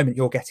in the moment,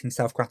 you're getting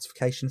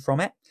self-gratification from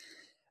it,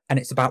 and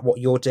it's about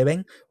what you're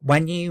doing.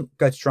 When you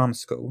go to drama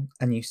school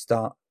and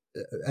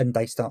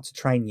they start to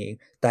train you,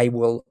 they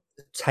will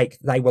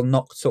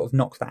knock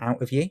that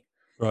out of you,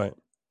 right?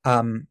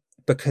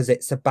 Because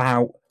it's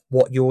about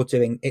what you're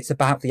doing. It's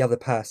about the other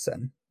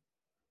person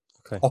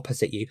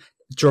opposite you.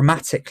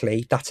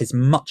 Dramatically, that is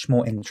much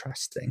more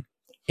interesting.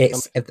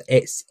 It's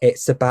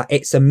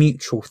a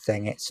mutual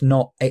thing. It's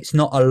not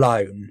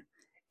alone.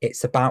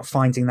 It's about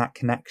finding that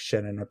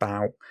connection, and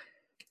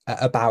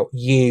about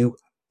you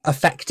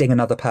affecting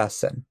another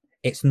person.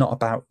 It's not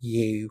about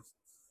you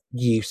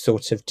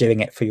sort of doing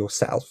it for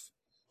yourself.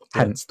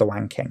 Hence the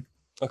wanking.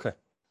 Okay.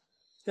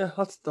 Yeah,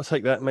 I'll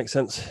take that. Makes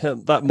sense.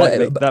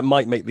 That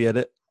might make the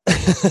edit.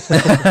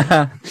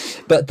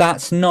 But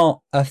that's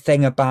not a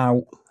thing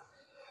about.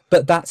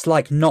 But that's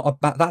that's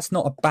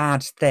not a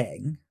bad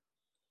thing.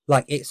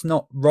 Like, it's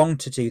not wrong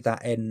to do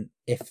that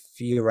if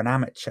you're an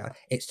amateur.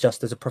 It's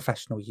just as a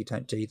professional, you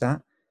don't do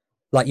that.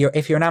 Like,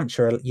 if you're an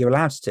amateur, you're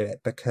allowed to do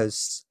it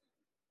because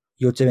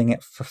you're doing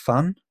it for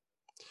fun.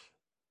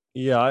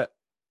 Yeah,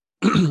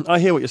 I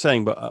hear what you're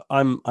saying, but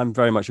I'm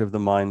very much of the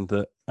mind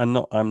that I'm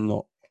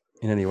not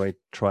in any way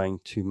trying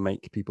to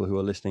make people who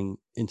are listening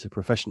into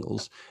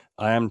professionals.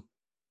 I am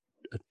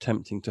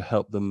attempting to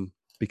help them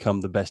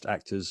become the best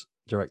actors,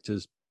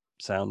 directors,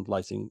 sound,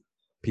 lighting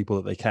people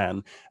that they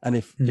can. And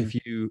if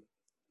you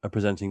are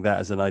presenting that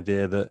as an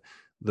idea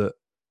that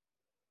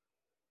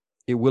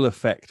it will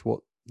affect what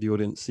the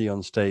audience see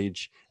on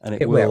stage, and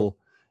it will.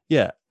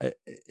 Yeah,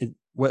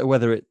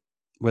 whether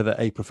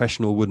a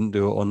professional wouldn't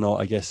do it or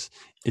not, I guess,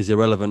 is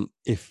irrelevant.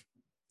 If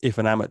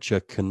an amateur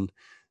can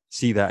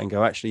see that and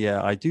go, actually,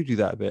 yeah, I do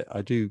that a bit.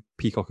 I do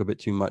peacock a bit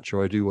too much,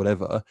 or I do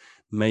whatever.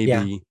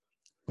 Maybe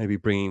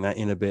bringing that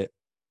in a bit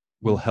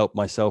will help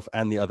myself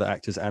and the other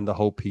actors and the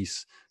whole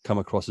piece come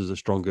across as a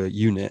stronger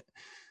unit.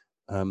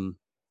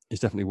 It's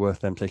definitely worth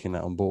them taking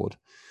that on board.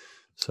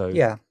 So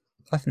yeah,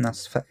 I think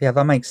that's fair. Yeah,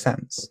 that makes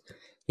sense.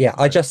 Yeah,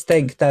 I just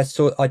think there's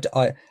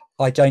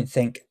I don't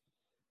think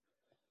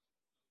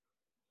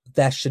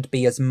there should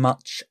be as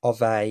much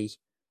of a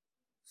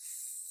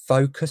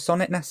focus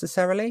on it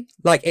necessarily.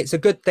 Like, it's a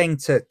good thing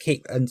to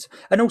keep, and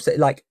also,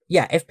 like,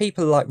 yeah, if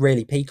people are like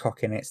really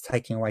peacocking, it's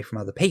taking away from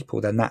other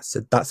people, then that's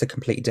a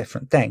completely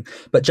different thing.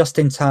 But just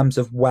in terms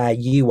of where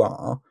you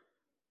are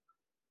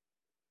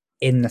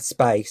in the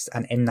space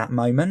and in that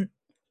moment,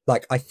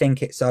 like, I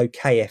think it's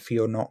okay if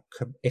you're not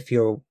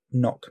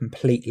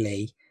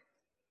completely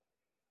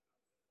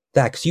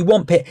there, because you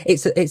want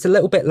it's a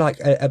little bit like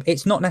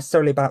it's not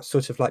necessarily about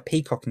sort of like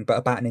peacocking, but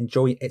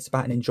it's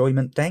about an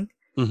enjoyment thing.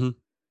 Mm-hmm.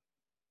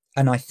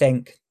 And I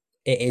think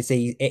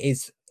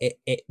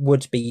it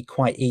would be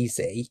quite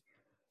easy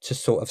to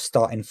sort of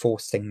start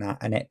enforcing that,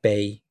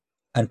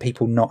 and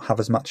people not have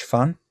as much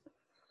fun.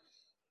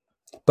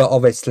 But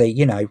obviously,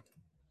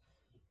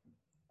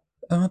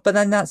 but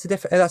then that's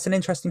an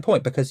interesting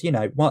point, because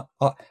what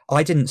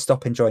I didn't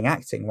stop enjoying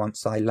acting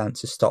once I learned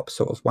to stop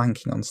sort of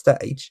wanking on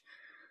stage.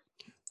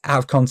 Out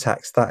of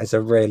context, that is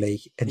a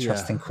really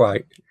interesting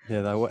quote.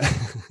 Yeah,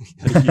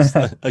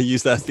 I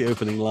used that as the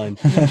opening line.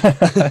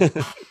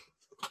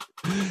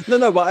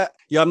 No, but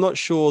I'm not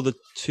sure the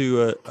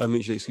two are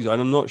mutually exclusive,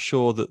 and I'm not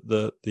sure that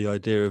the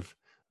idea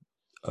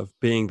of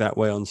being that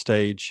way on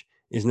stage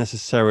is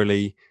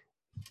necessarily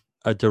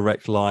a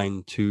direct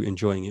line to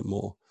enjoying it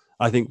more.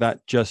 I think that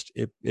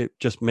it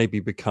just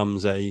maybe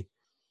becomes I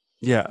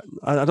don't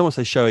want to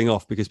say showing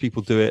off, because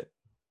people do it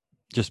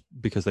just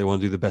because they want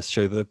to do the best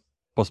show they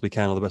possibly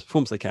can, or the best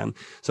performance they can.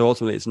 So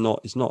ultimately, it's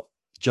not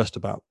just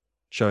about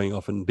showing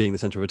off and being the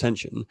center of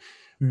attention.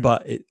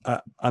 But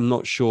I'm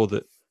not sure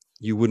that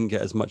you wouldn't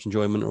get as much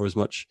enjoyment or as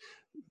much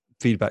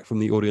feedback from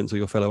the audience or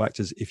your fellow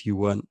actors if you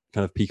weren't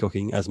kind of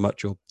peacocking as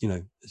much, or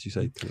as you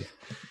say. Kind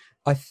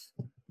of.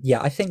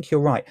 I think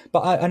you're right, but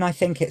I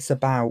think it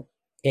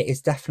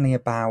is definitely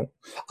about.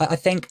 I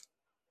think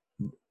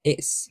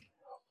it's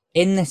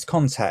in this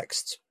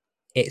context.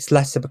 It's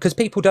less because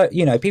people don't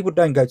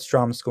go to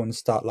drama school and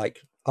start like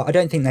I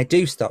don't think they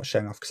do start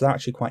showing off because they're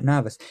actually quite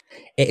nervous.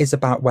 It is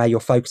about where your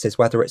focus is,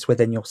 whether it's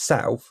within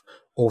yourself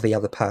or the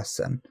other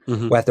person,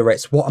 whether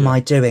it's what am I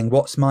doing?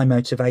 What's my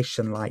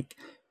motivation like?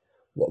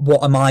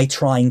 What am I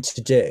trying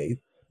to do?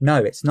 No,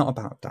 it's not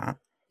about that.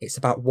 It's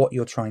about what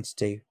you're trying to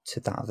do to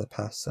that other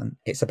person.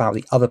 It's about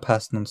the other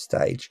person on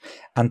stage.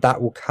 And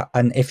that will,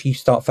 and if you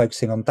start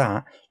focusing on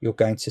that, you're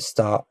going to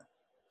start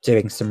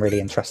doing some really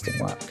interesting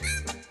work.